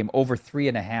in game over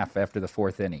 3.5 after the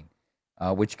 4th inning,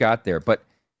 which got there. But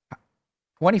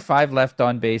 25 left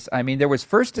on base. I mean, there was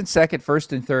first and second,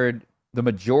 first and third, the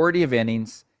majority of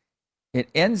innings. It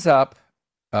ends up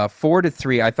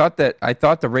 4-3. I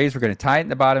thought the Rays were going to tie it in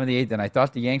the bottom of the 8th, and I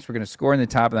thought the Yanks were going to score in the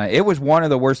top of the 9th. It was one of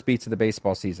the worst beats of the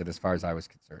baseball season as far as I was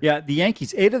concerned. Yeah, the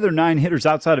Yankees, 8 of their 9 hitters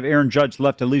outside of Aaron Judge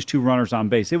left at least 2 runners on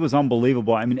base. It was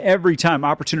unbelievable. I mean, every time,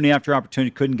 opportunity after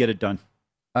opportunity, couldn't get it done.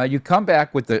 You come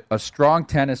back with a strong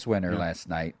tennis winner last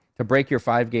night to break your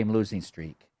 5-game losing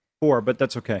streak. 4, but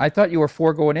that's okay. I thought you were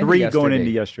 4 going into 3 yesterday. going into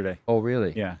yesterday. Oh,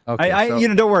 really? Yeah. Okay.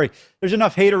 Don't worry. There's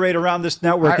enough haterade around this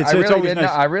network. I It's always nice.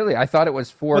 I thought it was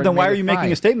 4. Well, then why are you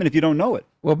making a statement if you don't know it?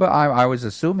 Well, but I was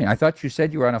assuming. I thought you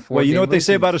said you were on a 4. Well, you know what they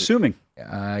say about assuming.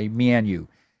 Me and you.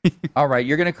 All right,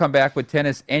 you're going to come back with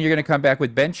tennis, and you're going to come back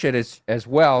with Bencic as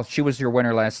well. She was your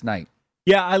winner last night.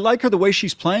 Yeah, I like her the way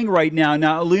she's playing right now.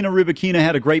 Now, Alina Rybakina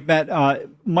had a great bet.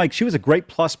 Mike, she was a great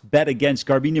plus bet against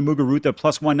Garbiñe Muguruza,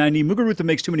 plus 190. Muguruza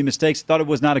makes too many mistakes. Thought it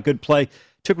was not a good play.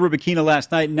 Took Rybakina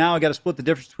last night. Now I got to split the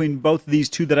difference between both of these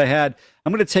two that I had.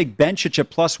 I'm going to take Bencic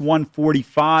at plus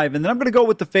 145. And then I'm going to go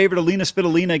with the favorite, Alina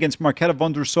Svitolina, against Marketa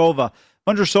Vondrousova.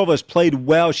 Vondrousova has played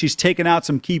well. She's taken out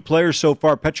some key players so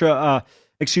far.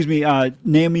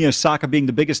 Naomi Osaka being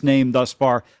the biggest name thus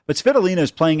far. But Svitolina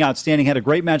is playing outstanding. Had a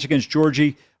great match against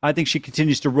Georgie. I think she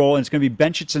continues to roll, and it's going to be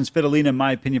Bencic and Svitolina, in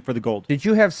my opinion, for the gold. Did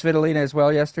you have Svitolina as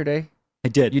well yesterday? I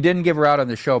did. You didn't give her out on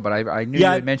the show, but I knew you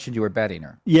had mentioned you were betting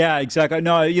her. Yeah, exactly.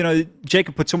 No,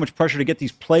 Jacob put so much pressure to get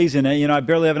these plays in. I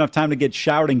barely have enough time to get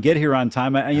showered and get here on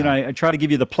time. I try to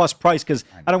give you the plus price because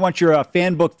I don't want your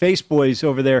fan book face boys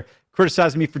over there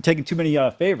criticizing me for taking too many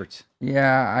favorites.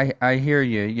 Yeah, I hear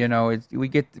you. We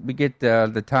get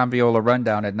the Tom Viola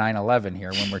rundown at 9:11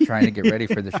 here when we're trying to get ready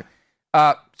for the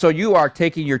show. So you are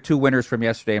taking your 2 winners from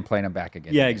yesterday and playing them back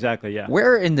again. Yeah, exactly. Yeah.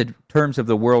 Where in the terms of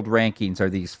the world rankings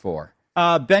are these 4?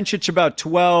 Bencic about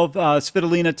 12,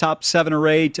 Svitolina top 7 or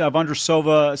 8,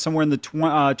 Vondrousova somewhere in the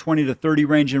 20 to 30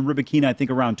 range, and Rybakina I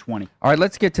think around 20. All right,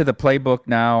 let's get to the playbook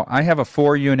now. I have a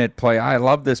 4-unit play. I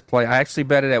love this play. I actually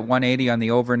bet it at 180 on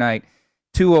the overnight,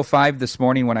 205 this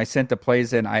morning when I sent the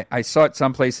plays in. I saw it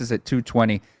some places at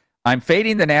 220. I'm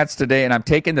fading the Nats today, and I'm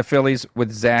taking the Phillies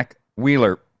with Zach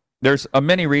Wheeler. There's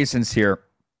many reasons here.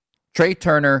 Trey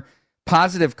Turner,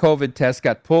 positive COVID test,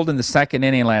 got pulled in the 2nd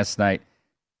inning last night.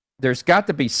 There's got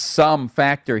to be some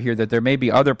factor here that there may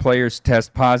be other players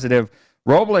test positive.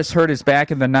 Robles hurt his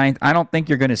back in the 9th. I don't think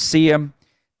you're going to see him.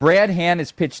 Brad Hand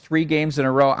has pitched 3 games in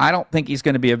a row. I don't think he's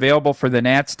going to be available for the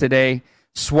Nats today.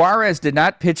 Suarez did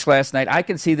not pitch last night. I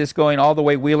can see this going all the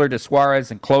way Wheeler to Suarez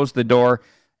and close the door.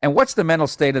 And what's the mental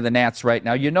state of the Nats right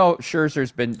now?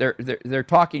 Scherzer's been they're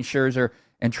talking Scherzer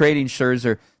and trading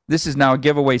Scherzer. This is now a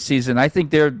giveaway season. I think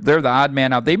they're the odd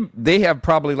man out. They have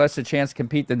probably less a chance to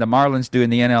compete than the Marlins do in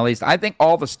the NL East. I think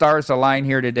all the stars align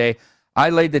here today.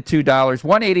 I laid the $2,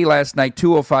 180 last night,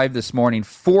 205 this morning.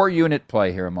 4-unit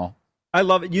play here, Mo. I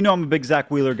love it. I'm a big Zach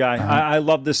Wheeler guy. I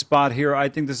love this spot here. I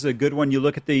think this is a good one. You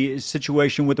look at the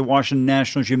situation with the Washington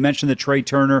Nationals. You mentioned the Trey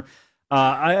Turner.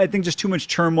 I think just too much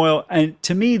turmoil. And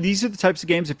to me, these are the types of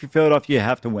games, if you're Philadelphia, you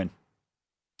have to win.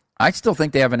 I still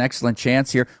think they have an excellent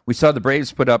chance here. We saw the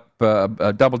Braves put up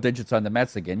double digits on the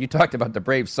Mets again. You talked about the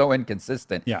Braves, so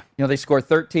inconsistent. Yeah. They score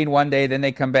 13 one day, then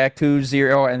they come back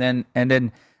 2-0, and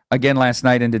then again last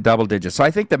night into double digits. So I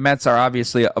think the Mets are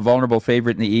obviously a vulnerable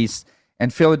favorite in the East,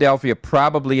 and Philadelphia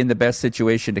probably in the best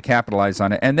situation to capitalize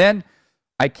on it. And then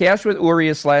I cashed with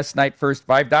Urias last night, first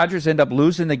 5. Dodgers end up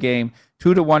losing the game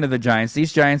 2-1 to the Giants.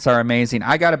 These Giants are amazing.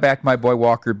 I got to back my boy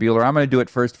Walker Buehler. I'm going to do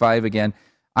it first 5 again.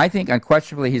 I think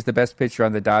unquestionably he's the best pitcher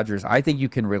on the Dodgers. I think you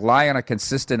can rely on a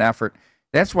consistent effort.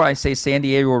 That's why I say San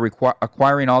Diego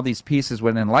acquiring all these pieces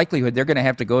when in likelihood they're going to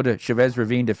have to go to Chavez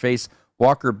Ravine to face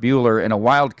Walker Buehler in a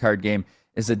wild card game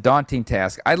is a daunting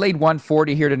task. I laid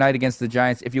 140 here tonight against the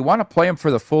Giants. If you want to play him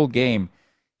for the full game,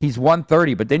 he's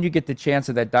 130, but then you get the chance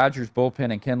of that Dodgers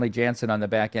bullpen and Kenley Jansen on the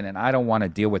back end, and I don't want to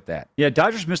deal with that. Yeah,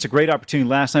 Dodgers missed a great opportunity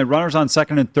last night. Runners on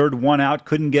 2nd and 3rd, 1 out,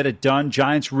 couldn't get it done.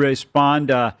 Giants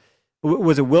respond.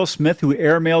 Was it Will Smith who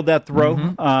airmailed that throw?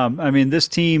 Mm-hmm. This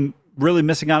team really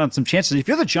missing out on some chances. If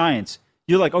you're the Giants,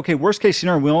 you're like, okay, worst case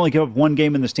scenario, we only give up 1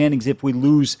 game in the standings if we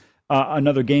lose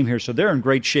another game here. So they're in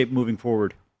great shape moving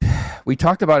forward. We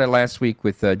talked about it last week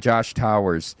with Josh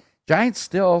Towers. Giants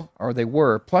still, or they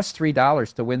were, plus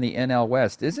 $3 to win the NL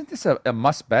West. Isn't this a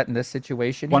must bet in this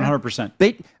situation? 100%.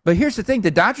 But here's the thing: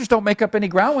 the Dodgers don't make up any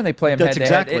ground when they play them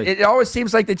head-to-head. Exactly. It always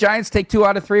seems like the Giants take 2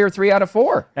 out of 3 or 3 out of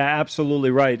 4.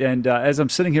 Absolutely right. And as I'm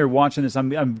sitting here watching this,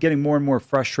 I'm getting more and more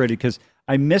frustrated because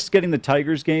I missed getting the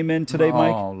Tigers game in today,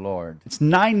 Mike. Oh, Lord. It's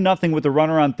 9-0 with the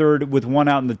runner on 3rd with 1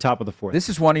 out in the top of the 4th. This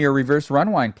is one of your reverse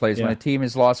runwine plays when a team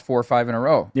has lost 4 or 5 in a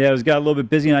row. Yeah, it got a little bit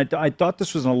busy, and I thought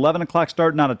this was an 11 o'clock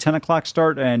start, not a 10 o'clock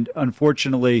start, and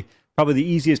unfortunately, probably the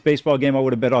easiest baseball game I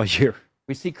would have bet all year.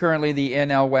 We see currently the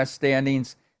NL West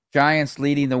standings. Giants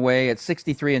leading the way at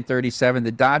 63 and 37.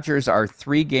 The Dodgers are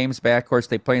 3 games back. Of course,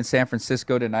 they play in San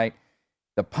Francisco tonight.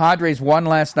 The Padres won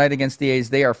last night against the A's.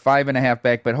 They are 5.5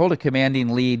 back, but hold a commanding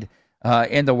lead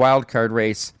in the wild card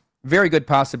race. Very good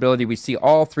possibility we see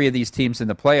all 3 of these teams in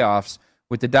the playoffs,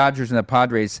 with the Dodgers and the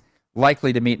Padres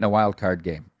likely to meet in a wild card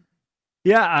game.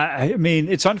 Yeah, I mean,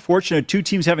 it's unfortunate. Two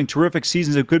teams having terrific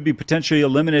seasons that could be potentially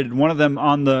eliminated, one of them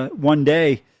on the one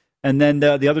day, and then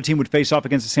the other team would face off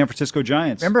against the San Francisco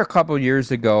Giants. Remember a couple of years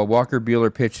ago, Walker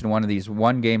Buehler pitched in one of these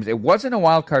one games. It wasn't a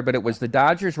wild card, but it was the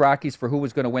Dodgers-Rockies for who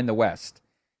was going to win the West.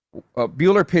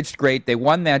 Buehler pitched great. They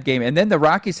won that game. And then the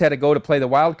Rockies had to go to play the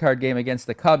wild card game against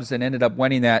the Cubs and ended up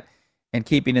winning that and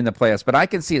keeping in the playoffs. But I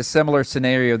can see a similar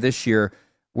scenario this year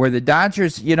where the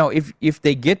Dodgers, if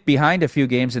they get behind a few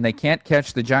games and they can't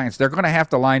catch the Giants, they're going to have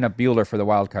to line up Buehler for the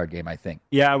wild card game, I think.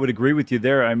 Yeah, I would agree with you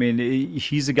there. I mean,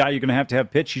 he's a guy you're going to have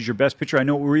pitch. He's your best pitcher. I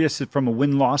know Urias, from a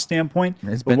win-loss standpoint.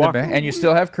 It's been the best. And you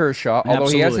still have Kershaw, although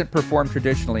Absolutely. he hasn't performed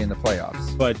traditionally in the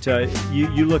playoffs. But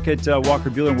you look at Walker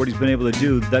Buehler and what he's been able to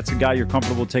do, that's a guy you're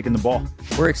comfortable taking the ball.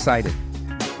 We're excited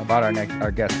about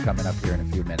our guest coming up here in a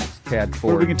few minutes, Chad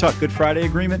Ford. Well, we can talk Good Friday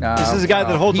agreement. No, this is a guy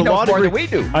that holds he a knows law more degree.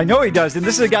 than we do. I know he does, and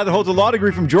this is a guy that holds a law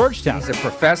degree from Georgetown. He's a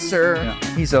professor,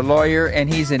 He's a lawyer,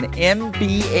 and he's an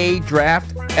NBA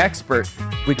draft expert.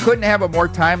 We couldn't have a more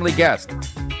timely guest.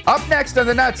 Up next on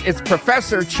The Nuts, it's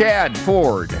Professor Chad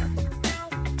Ford.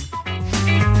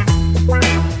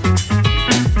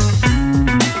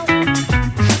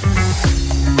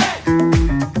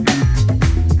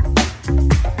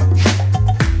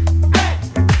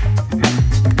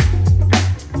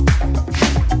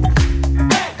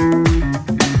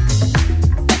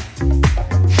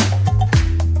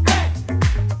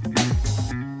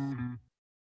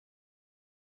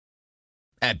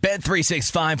 At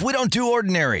Bet365, we don't do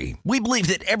ordinary. We believe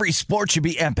that every sport should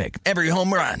be epic. Every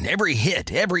home run, every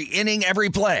hit, every inning, every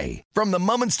play. From the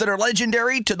moments that are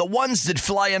legendary to the ones that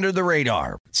fly under the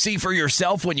radar. See for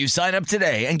yourself when you sign up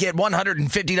today and get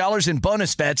 $150 in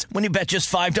bonus bets when you bet just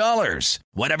 $5.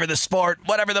 Whatever the sport,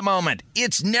 whatever the moment,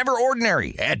 it's never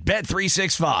ordinary at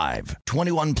Bet365.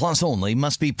 21 plus only.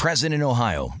 Must be present in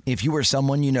Ohio. If you or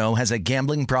someone you know has a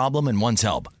gambling problem and wants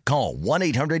help, call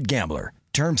 1-800-GAMBLER.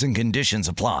 Terms and conditions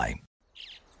apply.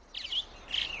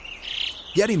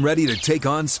 Getting ready to take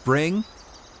on spring?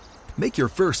 Make your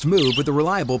first move with the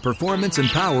reliable performance and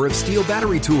power of Steel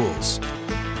battery tools.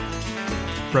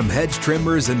 From hedge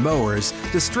trimmers and mowers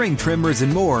to string trimmers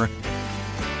and more,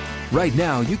 right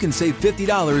now you can save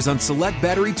 $50 on select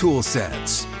battery tool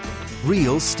sets.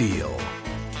 Real Steel.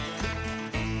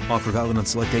 Offer valid on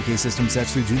select AK system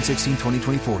sets through June 16,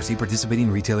 2024. See participating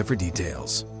retailer for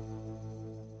details.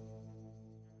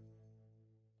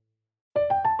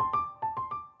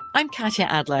 I'm Katya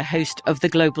Adler, host of The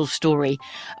Global Story.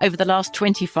 Over the last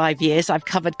 25 years, I've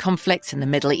covered conflicts in the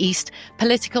Middle East,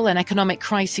 political and economic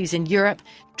crises in Europe,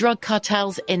 drug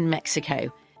cartels in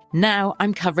Mexico. Now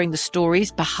I'm covering the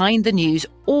stories behind the news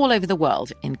all over the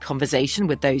world in conversation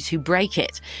with those who break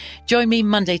it. Join me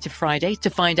Monday to Friday to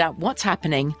find out what's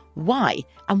happening, why,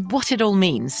 and what it all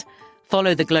means.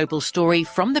 Follow The Global Story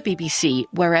from the BBC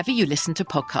wherever you listen to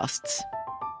podcasts.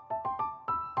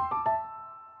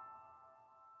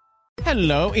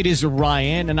 Hello, it is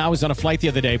Ryan, and I was on a flight the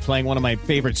other day playing one of my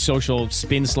favorite social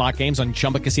spin slot games on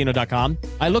ChumbaCasino.com.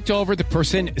 I looked over at the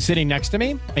person sitting next to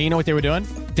me, and you know what they were doing?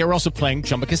 They were also playing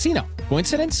Chumba Casino.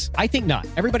 Coincidence? I think not.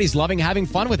 Everybody's loving having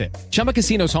fun with it. Chumba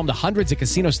Casino is home to hundreds of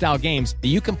casino-style games that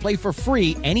you can play for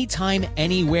free anytime,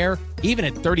 anywhere, even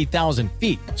at 30,000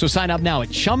 feet. So sign up now at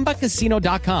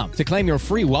ChumbaCasino.com to claim your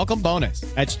free welcome bonus.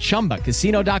 That's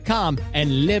ChumbaCasino.com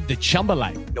and live the Chumba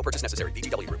life. No purchase necessary.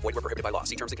 VGW. Void where prohibited by law.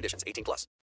 See terms and conditions. 18 plus.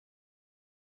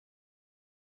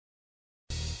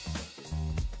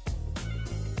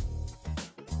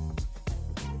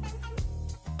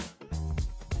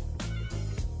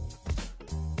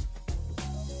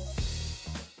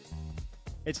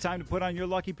 It's time to put on your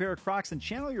lucky pair of Crocs and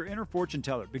channel your inner fortune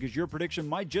teller, because your prediction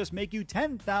might just make you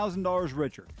 $10,000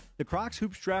 richer. The Crocs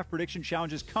Hoops Draft Prediction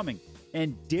Challenge is coming,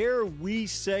 and dare we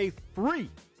say free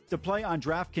to play on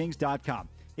DraftKings.com.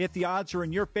 If the odds are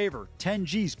in your favor, 10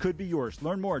 G's could be yours.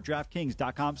 Learn more at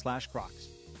DraftKings.com/Crocs.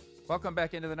 Welcome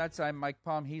back into the Nuts. I'm Mike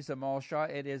Palm. He's Amal Shaw.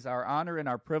 It is our honor and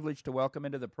our privilege to welcome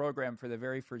into the program for the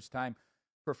very first time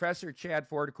Professor Chad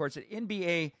Ford, of course, an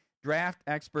NBA draft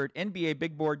expert,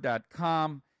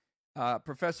 NBABigBoard.com.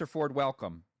 Professor Ford,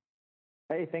 welcome.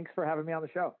 Hey, thanks for having me on the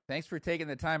show. Thanks for taking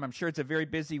the time. I'm sure it's a very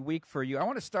busy week for you. I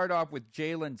want to start off with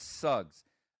Jalen Suggs.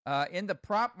 In the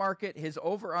prop market, his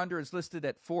over-under is listed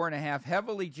at 4.5,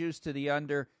 heavily juiced to the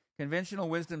under. Conventional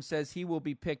wisdom says he will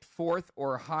be picked fourth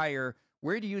or higher.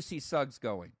 Where do you see Suggs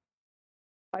going?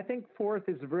 I think fourth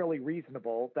is really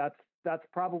reasonable. That's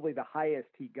probably the highest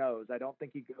he goes. I don't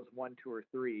think he goes 1, 2, or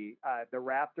 3. The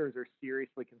Raptors are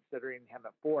seriously considering him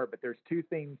at 4, but there's two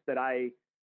things that I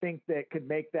think that could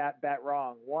make that bet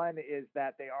wrong. One is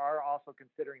that they are also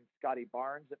considering Scotty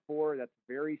Barnes at 4. That's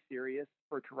very serious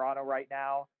for Toronto right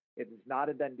now. It is not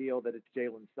a done deal that it's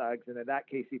Jalen Suggs, and in that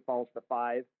case, he falls to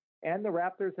 5. And the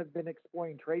Raptors have been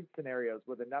exploring trade scenarios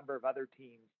with a number of other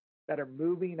teams that are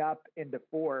moving up into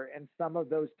 4, and some of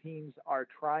those teams are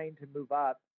trying to move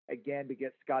up again to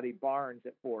get Scotty Barnes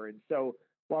at 4. And so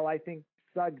while I think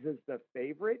Suggs is the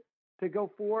favorite to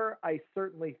go 4, I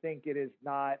certainly think it is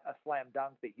not a slam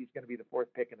dunk that he's going to be the 4th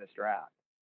pick in this draft.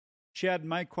 Chad,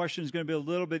 my question is going to be a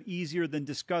little bit easier than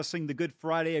discussing the Good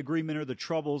Friday Agreement or the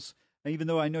troubles, even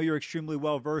though I know you're extremely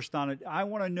well-versed on it. I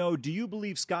want to know, do you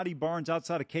believe Scotty Barnes,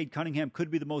 outside of Cade Cunningham,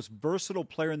 could be the most versatile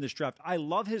player in this draft? I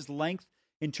love his length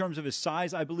in terms of his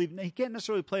size. I believe he can't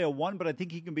necessarily play a 1, but I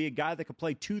think he can be a guy that can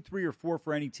play 2, 3, or 4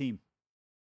 for any team.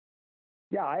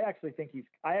 Yeah, I actually think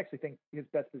his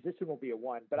best position will be a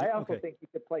 1, but I also think he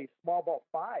could play small ball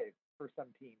 5 for some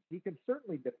teams. He can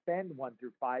certainly defend 1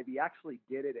 through 5. He actually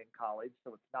did it in college,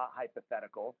 so it's not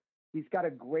hypothetical. He's got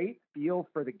a great feel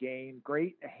for the game,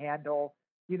 great handle.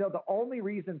 You know, the only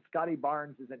reason Scotty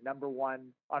Barnes isn't number 1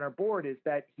 on our board is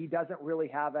that he doesn't really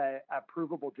have a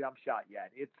provable jump shot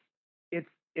yet.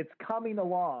 It's coming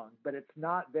along, but it's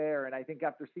not there. And I think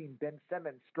after seeing Ben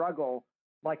Simmons struggle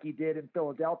like he did in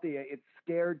Philadelphia, it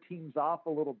scared teams off a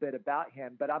little bit about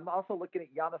him. But I'm also looking at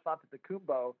Giannis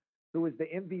Antetokounmpo, who is the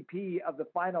MVP of the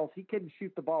finals. He couldn't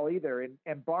shoot the ball either.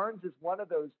 And Barnes is one of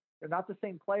those, they're not the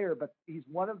same player, but he's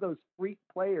one of those freak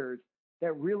players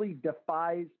that really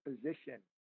defies position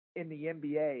in the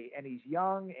NBA. And he's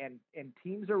young, and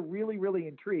teams are really, really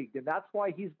intrigued. And that's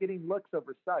why he's getting looks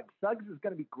over Suggs. Suggs is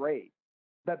going to be great,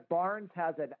 but Barnes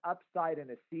has an upside and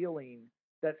a ceiling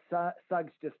that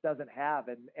Suggs just doesn't have.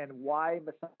 And why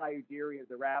Masai Ujiri of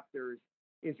the Raptors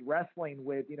is wrestling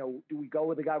with, do we go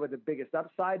with the guy with the biggest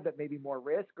upside but maybe more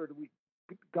risk, or do we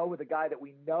go with a guy that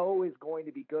we know is going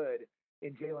to be good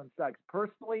in Jalen Suggs?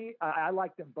 Personally, I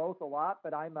like them both a lot,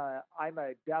 but I'm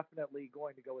definitely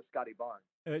going to go with Scotty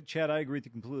Barnes. Chad, I agree with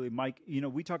you completely. Mike,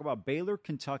 we talk about Baylor,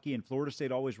 Kentucky, and Florida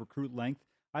State always recruit length.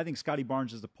 I think Scotty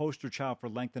Barnes is the poster child for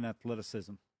length and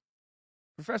athleticism.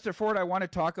 Professor Ford, I want to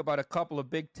talk about a couple of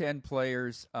Big Ten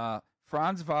players,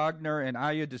 Franz Wagner and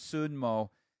Ayo Dosunmu.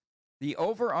 The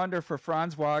over-under for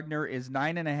Franz Wagner is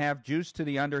 9.5, juice to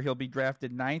the under. He'll be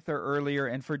drafted 9th or earlier.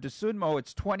 And for Dosunmu,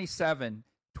 it's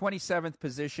 27th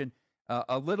position,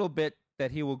 a little bit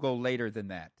that he will go later than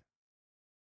that.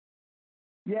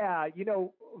 Yeah,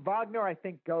 Wagner, I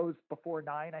think, goes before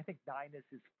 9. I think 9 is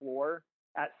his floor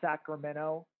at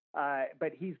Sacramento.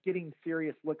 But he's getting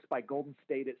serious looks by Golden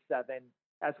State at 7,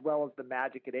 as well as the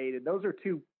Magic at 8. And those are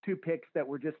two picks that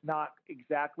we're just not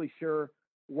exactly sure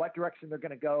what direction they're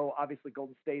going to go. Obviously,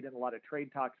 Golden State in a lot of trade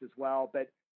talks as well. But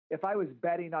if I was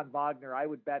betting on Wagner, I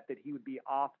would bet that he would be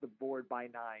off the board by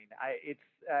 9. It's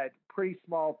a pretty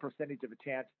small percentage of a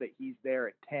chance that he's there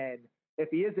at 10. If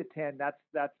he is at 10,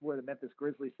 that's where the Memphis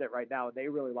Grizzlies sit right now, and they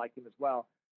really like him as well.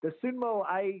 Dosunmu,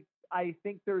 I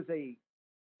think there's a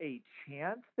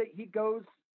chance that he goes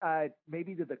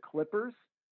maybe to the Clippers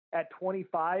at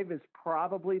 25 is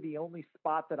probably the only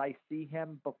spot that I see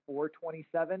him before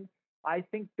 27. I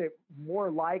think that more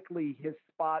likely his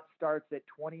spot starts at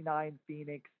 29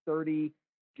 Phoenix, 30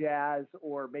 Jazz,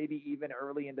 or maybe even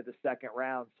early into the second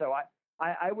round. So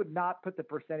I would not put the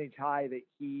percentage high that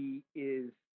he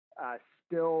is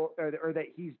still or that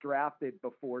he's drafted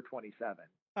before 27.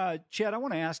 Chad, I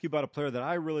want to ask you about a player that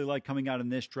I really like coming out in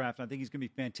this draft, and I think he's going to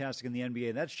be fantastic in the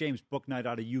NBA. That's James Bouknight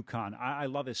out of UConn. I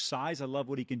love his size. I love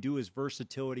what he can do, his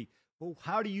versatility. Well,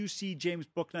 how do you see James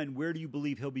Bouknight, and where do you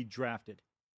believe he'll be drafted?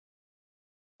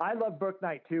 I love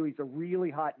Bouknight, too. He's a really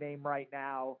hot name right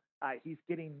now. He's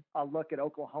getting a look at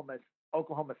Oklahoma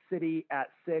City at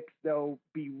 6, though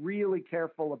be really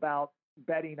careful about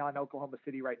betting on Oklahoma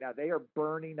City right now. They are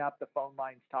burning up the phone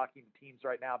lines talking to teams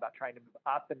right now about trying to move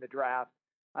up in the draft.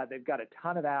 They've got a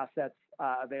ton of assets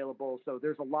available, so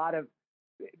there's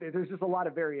just a lot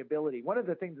of variability. One of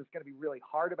the things that's going to be really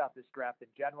hard about this draft in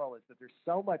general is that there's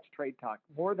so much trade talk,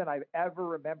 more than I ever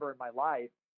remember in my life.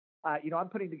 I'm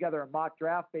putting together a mock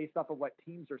draft based off of what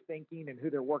teams are thinking and who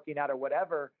they're working at or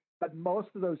whatever, but most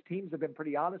of those teams have been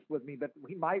pretty honest with me that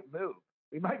we might move.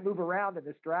 We might move around in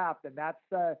this draft, and that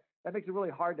makes it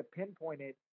really hard to pinpoint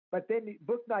it. But then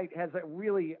Bouknight has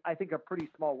I think, a pretty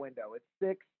small window. It's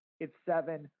 6, it's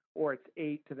 7, or it's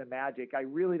 8 to the Magic. I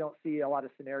really don't see a lot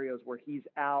of scenarios where he's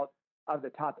out of the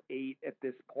top 8 at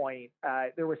this point.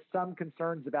 There were some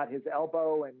concerns about his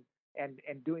elbow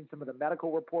and doing some of the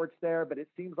medical reports there, but it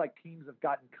seems like teams have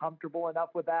gotten comfortable enough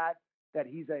with that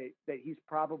he's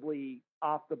probably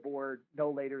off the board no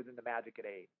later than the Magic at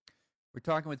 8. We're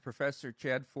talking with Professor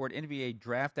Chad Ford, NBA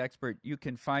draft expert. You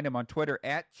can find him on Twitter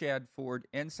at Chad Ford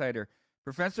Insider.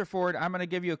 Professor Ford, I'm going to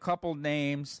give you a couple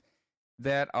names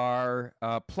that are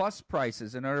plus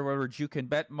prices. In other words, you can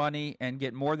bet money and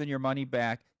get more than your money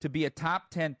back to be a top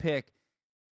 10 pick.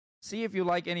 See if you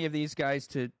like any of these guys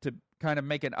to kind of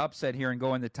make an upset here and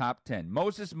go in the top 10.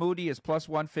 Moses Moody is plus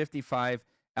 155.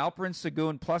 Alperen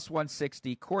Sengun plus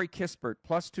 160. Corey Kispert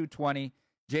plus 220.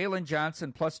 Jalen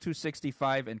Johnson plus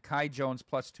 265. And Kai Jones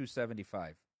plus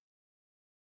 275.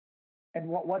 And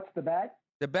what's the bet?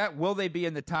 The bet, will they be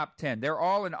in the top 10? They're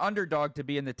all an underdog to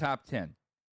be in the top 10.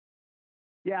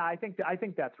 Yeah, I think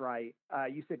that's right.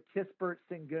 You said Kispert,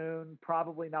 Sengun,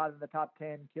 probably not in the top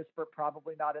 10. Kispert,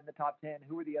 probably not in the top 10.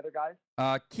 Who are the other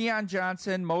guys? Keon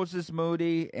Johnson, Moses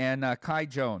Moody, and Kai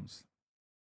Jones.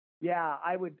 Yeah,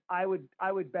 I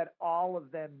would bet all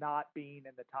of them not being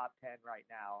in the top 10 right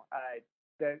now.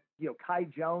 Kai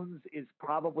Jones is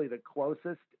probably the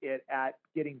closest at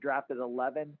getting drafted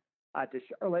 11 to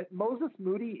Charlotte. Moses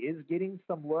Moody is getting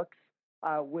some looks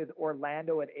with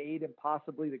Orlando at 8 and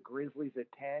possibly the Grizzlies at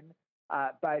 10.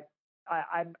 But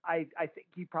I think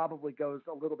he probably goes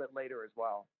a little bit later as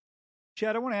well.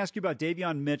 Chad, I want to ask you about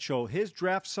Davion Mitchell. His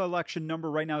draft selection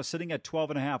number right now is sitting at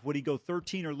 12.5. Would he go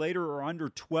 13 or later or under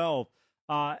 12?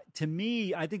 To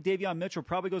me, I think Davion Mitchell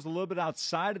probably goes a little bit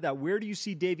outside of that. Where do you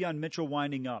see Davion Mitchell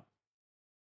winding up?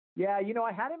 Yeah,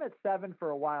 I had him at 7 for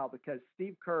a while because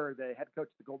Steve Kerr, the head coach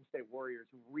of the Golden State Warriors,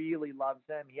 really loves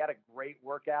him. He had a great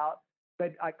workout.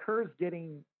 But Kerr's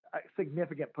getting a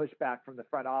significant pushback from the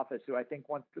front office, who I think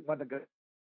want to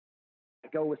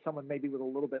go with someone maybe with a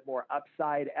little bit more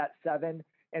upside at 7.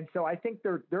 And so I think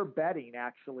they're betting,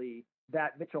 actually,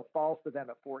 that Mitchell falls to them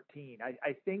at 14.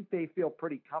 I think they feel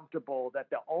pretty comfortable that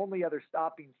the only other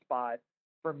stopping spot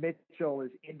for Mitchell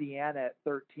is Indiana at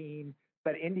 13.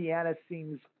 But Indiana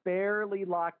seems fairly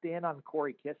locked in on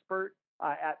Corey Kispert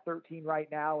at 13 right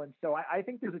now. And so I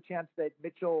think there's a chance that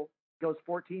Mitchell goes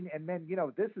 14. And then,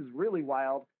 this is really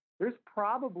wild. There's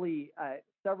probably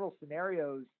several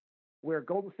scenarios where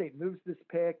Golden State moves this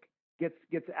pick,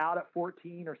 gets out at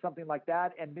 14 or something like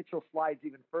that, and Mitchell slides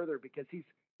even further because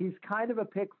he's kind of a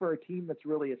pick for a team that's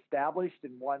really established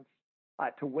and wants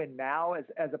to win now,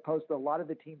 as opposed to a lot of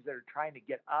the teams that are trying to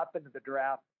get up into the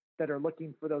draft that are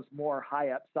looking for those more high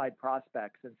upside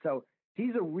prospects. And so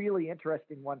he's a really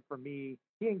interesting one for me.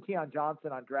 He and Keon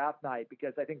Johnson on draft night,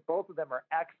 because I think both of them are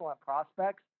excellent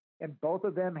prospects, and both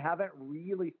of them haven't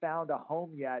really found a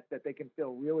home yet that they can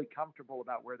feel really comfortable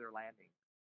about where they're landing.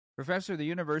 Professor, the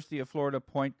University of Florida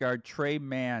point guard Tre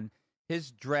Mann,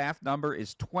 his draft number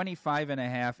is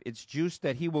 25.5. It's juiced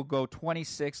that he will go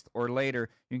 26th or later.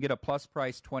 You can get a plus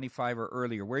price 25 or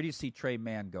earlier. Where do you see Tre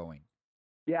Mann going?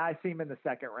 Yeah, I see him in the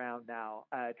second round now.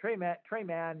 Tre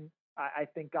Mann, I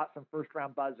think, got some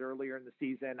first-round buzz earlier in the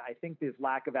season. I think his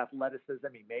lack of athleticism,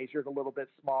 he measured a little bit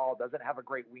small, doesn't have a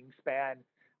great wingspan.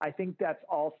 I think that's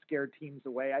all scared teams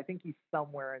away. I think he's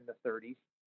somewhere in the 30s.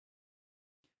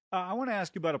 I want to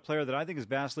ask you about a player that I think is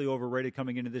vastly overrated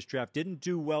coming into this draft. Didn't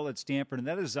do well at Stanford, and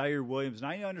that is Zaire Williams.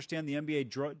 And I understand the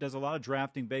NBA does a lot of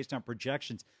drafting based on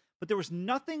projections, but there was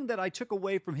nothing that I took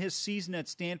away from his season at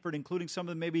Stanford, including some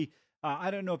of the maybe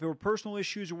I don't know if it were personal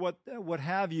issues or what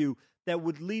have you, that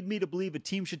would lead me to believe a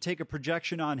team should take a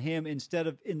projection on him instead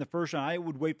of in the first round. I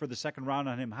would wait for the second round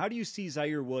on him. How do you see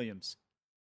Zaire Williams?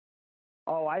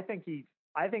 Oh, I think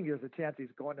there's a chance he's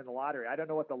going in the lottery. I don't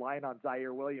know what the line on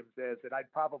Zaire Williams is, and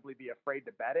I'd probably be afraid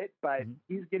to bet it, but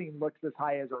he's getting looks as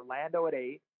high as Orlando at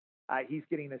 8. He's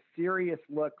getting a serious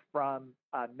look from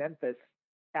Memphis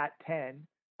at 10.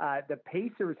 The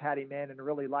Pacers had him in and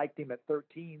really liked him at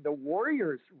 13. The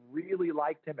Warriors really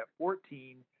liked him at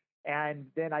 14. And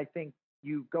then I think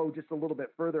you go just a little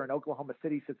bit further, and Oklahoma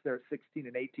City sits there at 16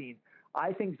 and 18.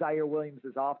 I think Zaire Williams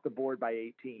is off the board by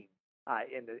 18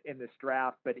 in this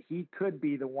draft, but he could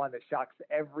be the one that shocks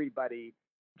everybody.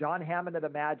 John Hammond of the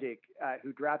Magic,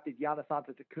 who drafted Giannis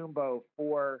Antetokounmpo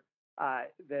for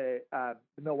the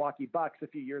Milwaukee Bucks a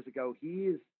few years ago, he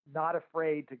is not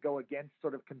afraid to go against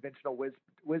sort of conventional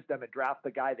wisdom and draft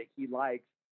the guy that he likes.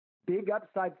 Big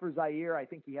upside for Zaire. I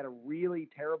think he had a really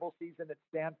terrible season at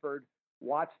Stanford.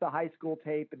 Watch the high school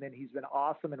tape, and then he's been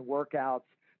awesome in workouts.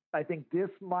 I think this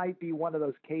might be one of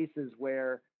those cases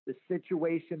where the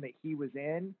situation that he was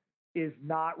in is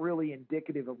not really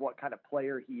indicative of what kind of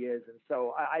player he is. And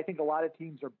so I think a lot of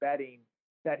teams are betting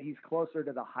that he's closer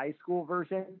to the high school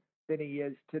version than he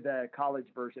is to the college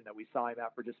version that we saw him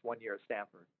at for just 1 year at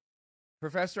Stanford.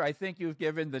 Professor, I think you've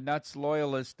given the Nuts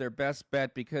loyalists their best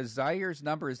bet, because Zaire's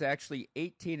number is actually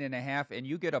 18.5, and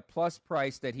you get a plus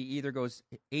price that he either goes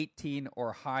 18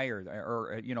 or higher,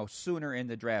 or sooner in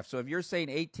the draft. So if you're saying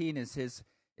 18 is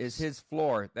his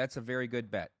floor, that's a very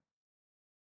good bet.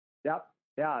 Yep,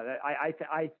 Yeah,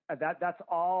 that's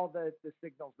all the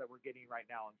signals that we're getting right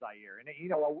now in Zaire. And,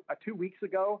 2 weeks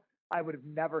ago, I would have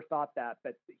never thought that,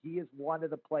 but he is one of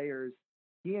the players.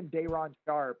 He and Day'Ron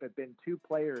Sharpe have been two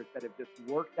players that have just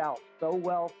worked out so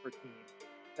well for teams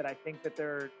that I think that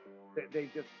they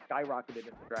just skyrocketed in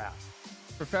the draft.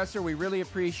 Professor, we really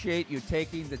appreciate you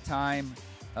taking the time.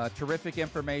 Terrific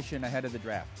information ahead of the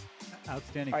draft.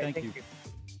 Outstanding. All right, Thank you.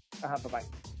 Bye-bye.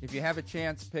 If you have a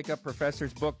chance, pick up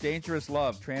Professor's book, Dangerous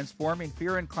Love, Transforming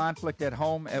Fear and Conflict at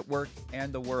Home, at Work,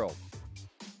 and the World.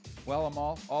 Well, I'm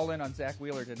all in on Zach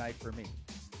Wheeler tonight for me.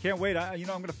 Can't wait. I'm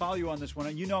going to follow you on this one.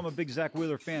 I'm a big Zach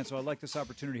Wheeler fan, so I like this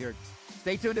opportunity here.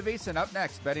 Stay tuned to VSiN. Up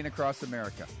next, Betting Across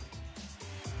America.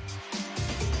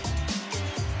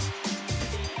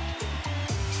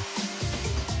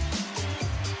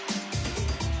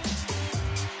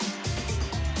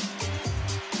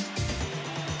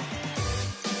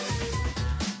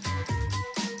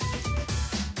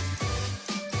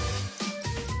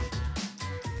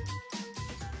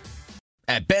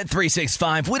 At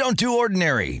Bet365, we don't do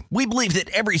ordinary. We believe that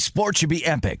every sport should be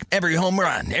epic. Every home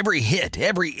run, every hit,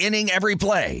 every inning, every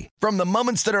play. From the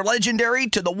moments that are legendary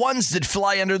to the ones that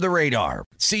fly under the radar.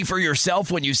 See for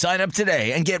yourself when you sign up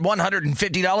today and get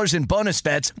 $150 in bonus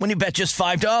bets when you bet just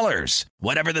 $5.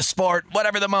 Whatever the sport,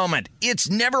 whatever the moment, it's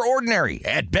never ordinary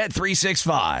at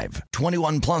Bet365.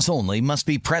 21 plus only. Must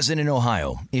be present in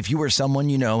Ohio. If you or someone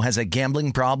you know has a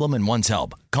gambling problem and wants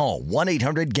help, call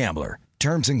 1-800-GAMBLER.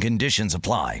 Terms and conditions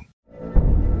apply.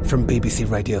 From BBC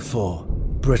Radio 4,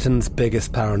 Britain's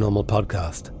biggest paranormal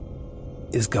podcast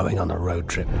is going on a road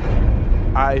trip.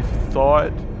 I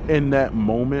thought in that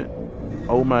moment,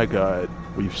 oh my God,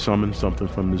 we've summoned something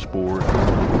from this board.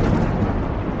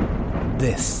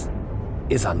 This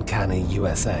is Uncanny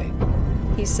USA.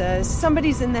 He says,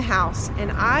 somebody's in the house,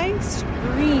 and I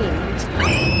screamed.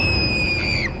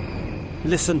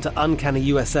 Listen to Uncanny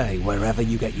USA wherever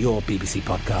you get your BBC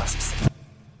podcasts,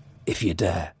 if you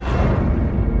dare.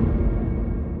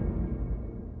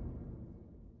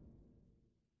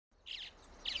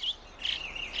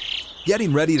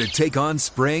 Getting ready to take on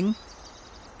spring?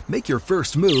 Make your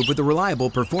first move with the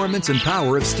reliable performance and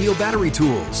power of Steel battery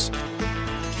tools.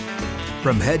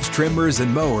 From hedge trimmers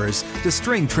and mowers to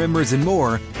string trimmers and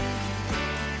more,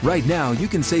 right now you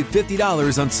can save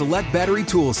 $50 on select battery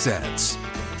tool sets.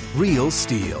 Real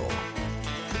Steel.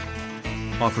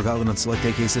 Offer valid on select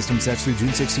AK system sets through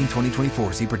June 16,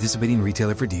 2024. See participating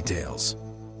retailer for details.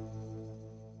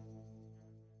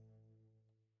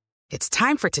 It's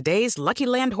time for today's Lucky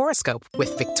Land horoscope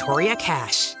with Victoria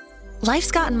Cash.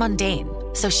 Life's gotten mundane,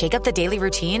 so shake up the daily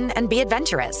routine and be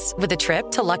adventurous with a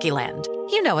trip to Lucky Land.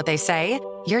 You know what they say,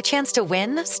 your chance to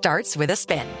win starts with a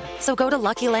spin. So go to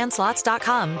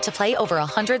LuckyLandSlots.com to play over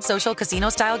 100 social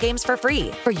casino-style games for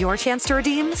free for your chance to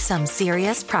redeem some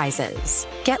serious prizes.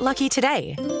 Get lucky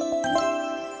today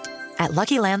at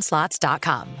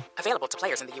LuckyLandSlots.com. Available to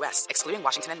players in the U.S., excluding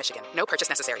Washington and Michigan. No purchase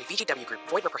necessary. VGW Group.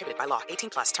 Void where prohibited by law.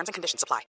 18+. Terms and conditions apply.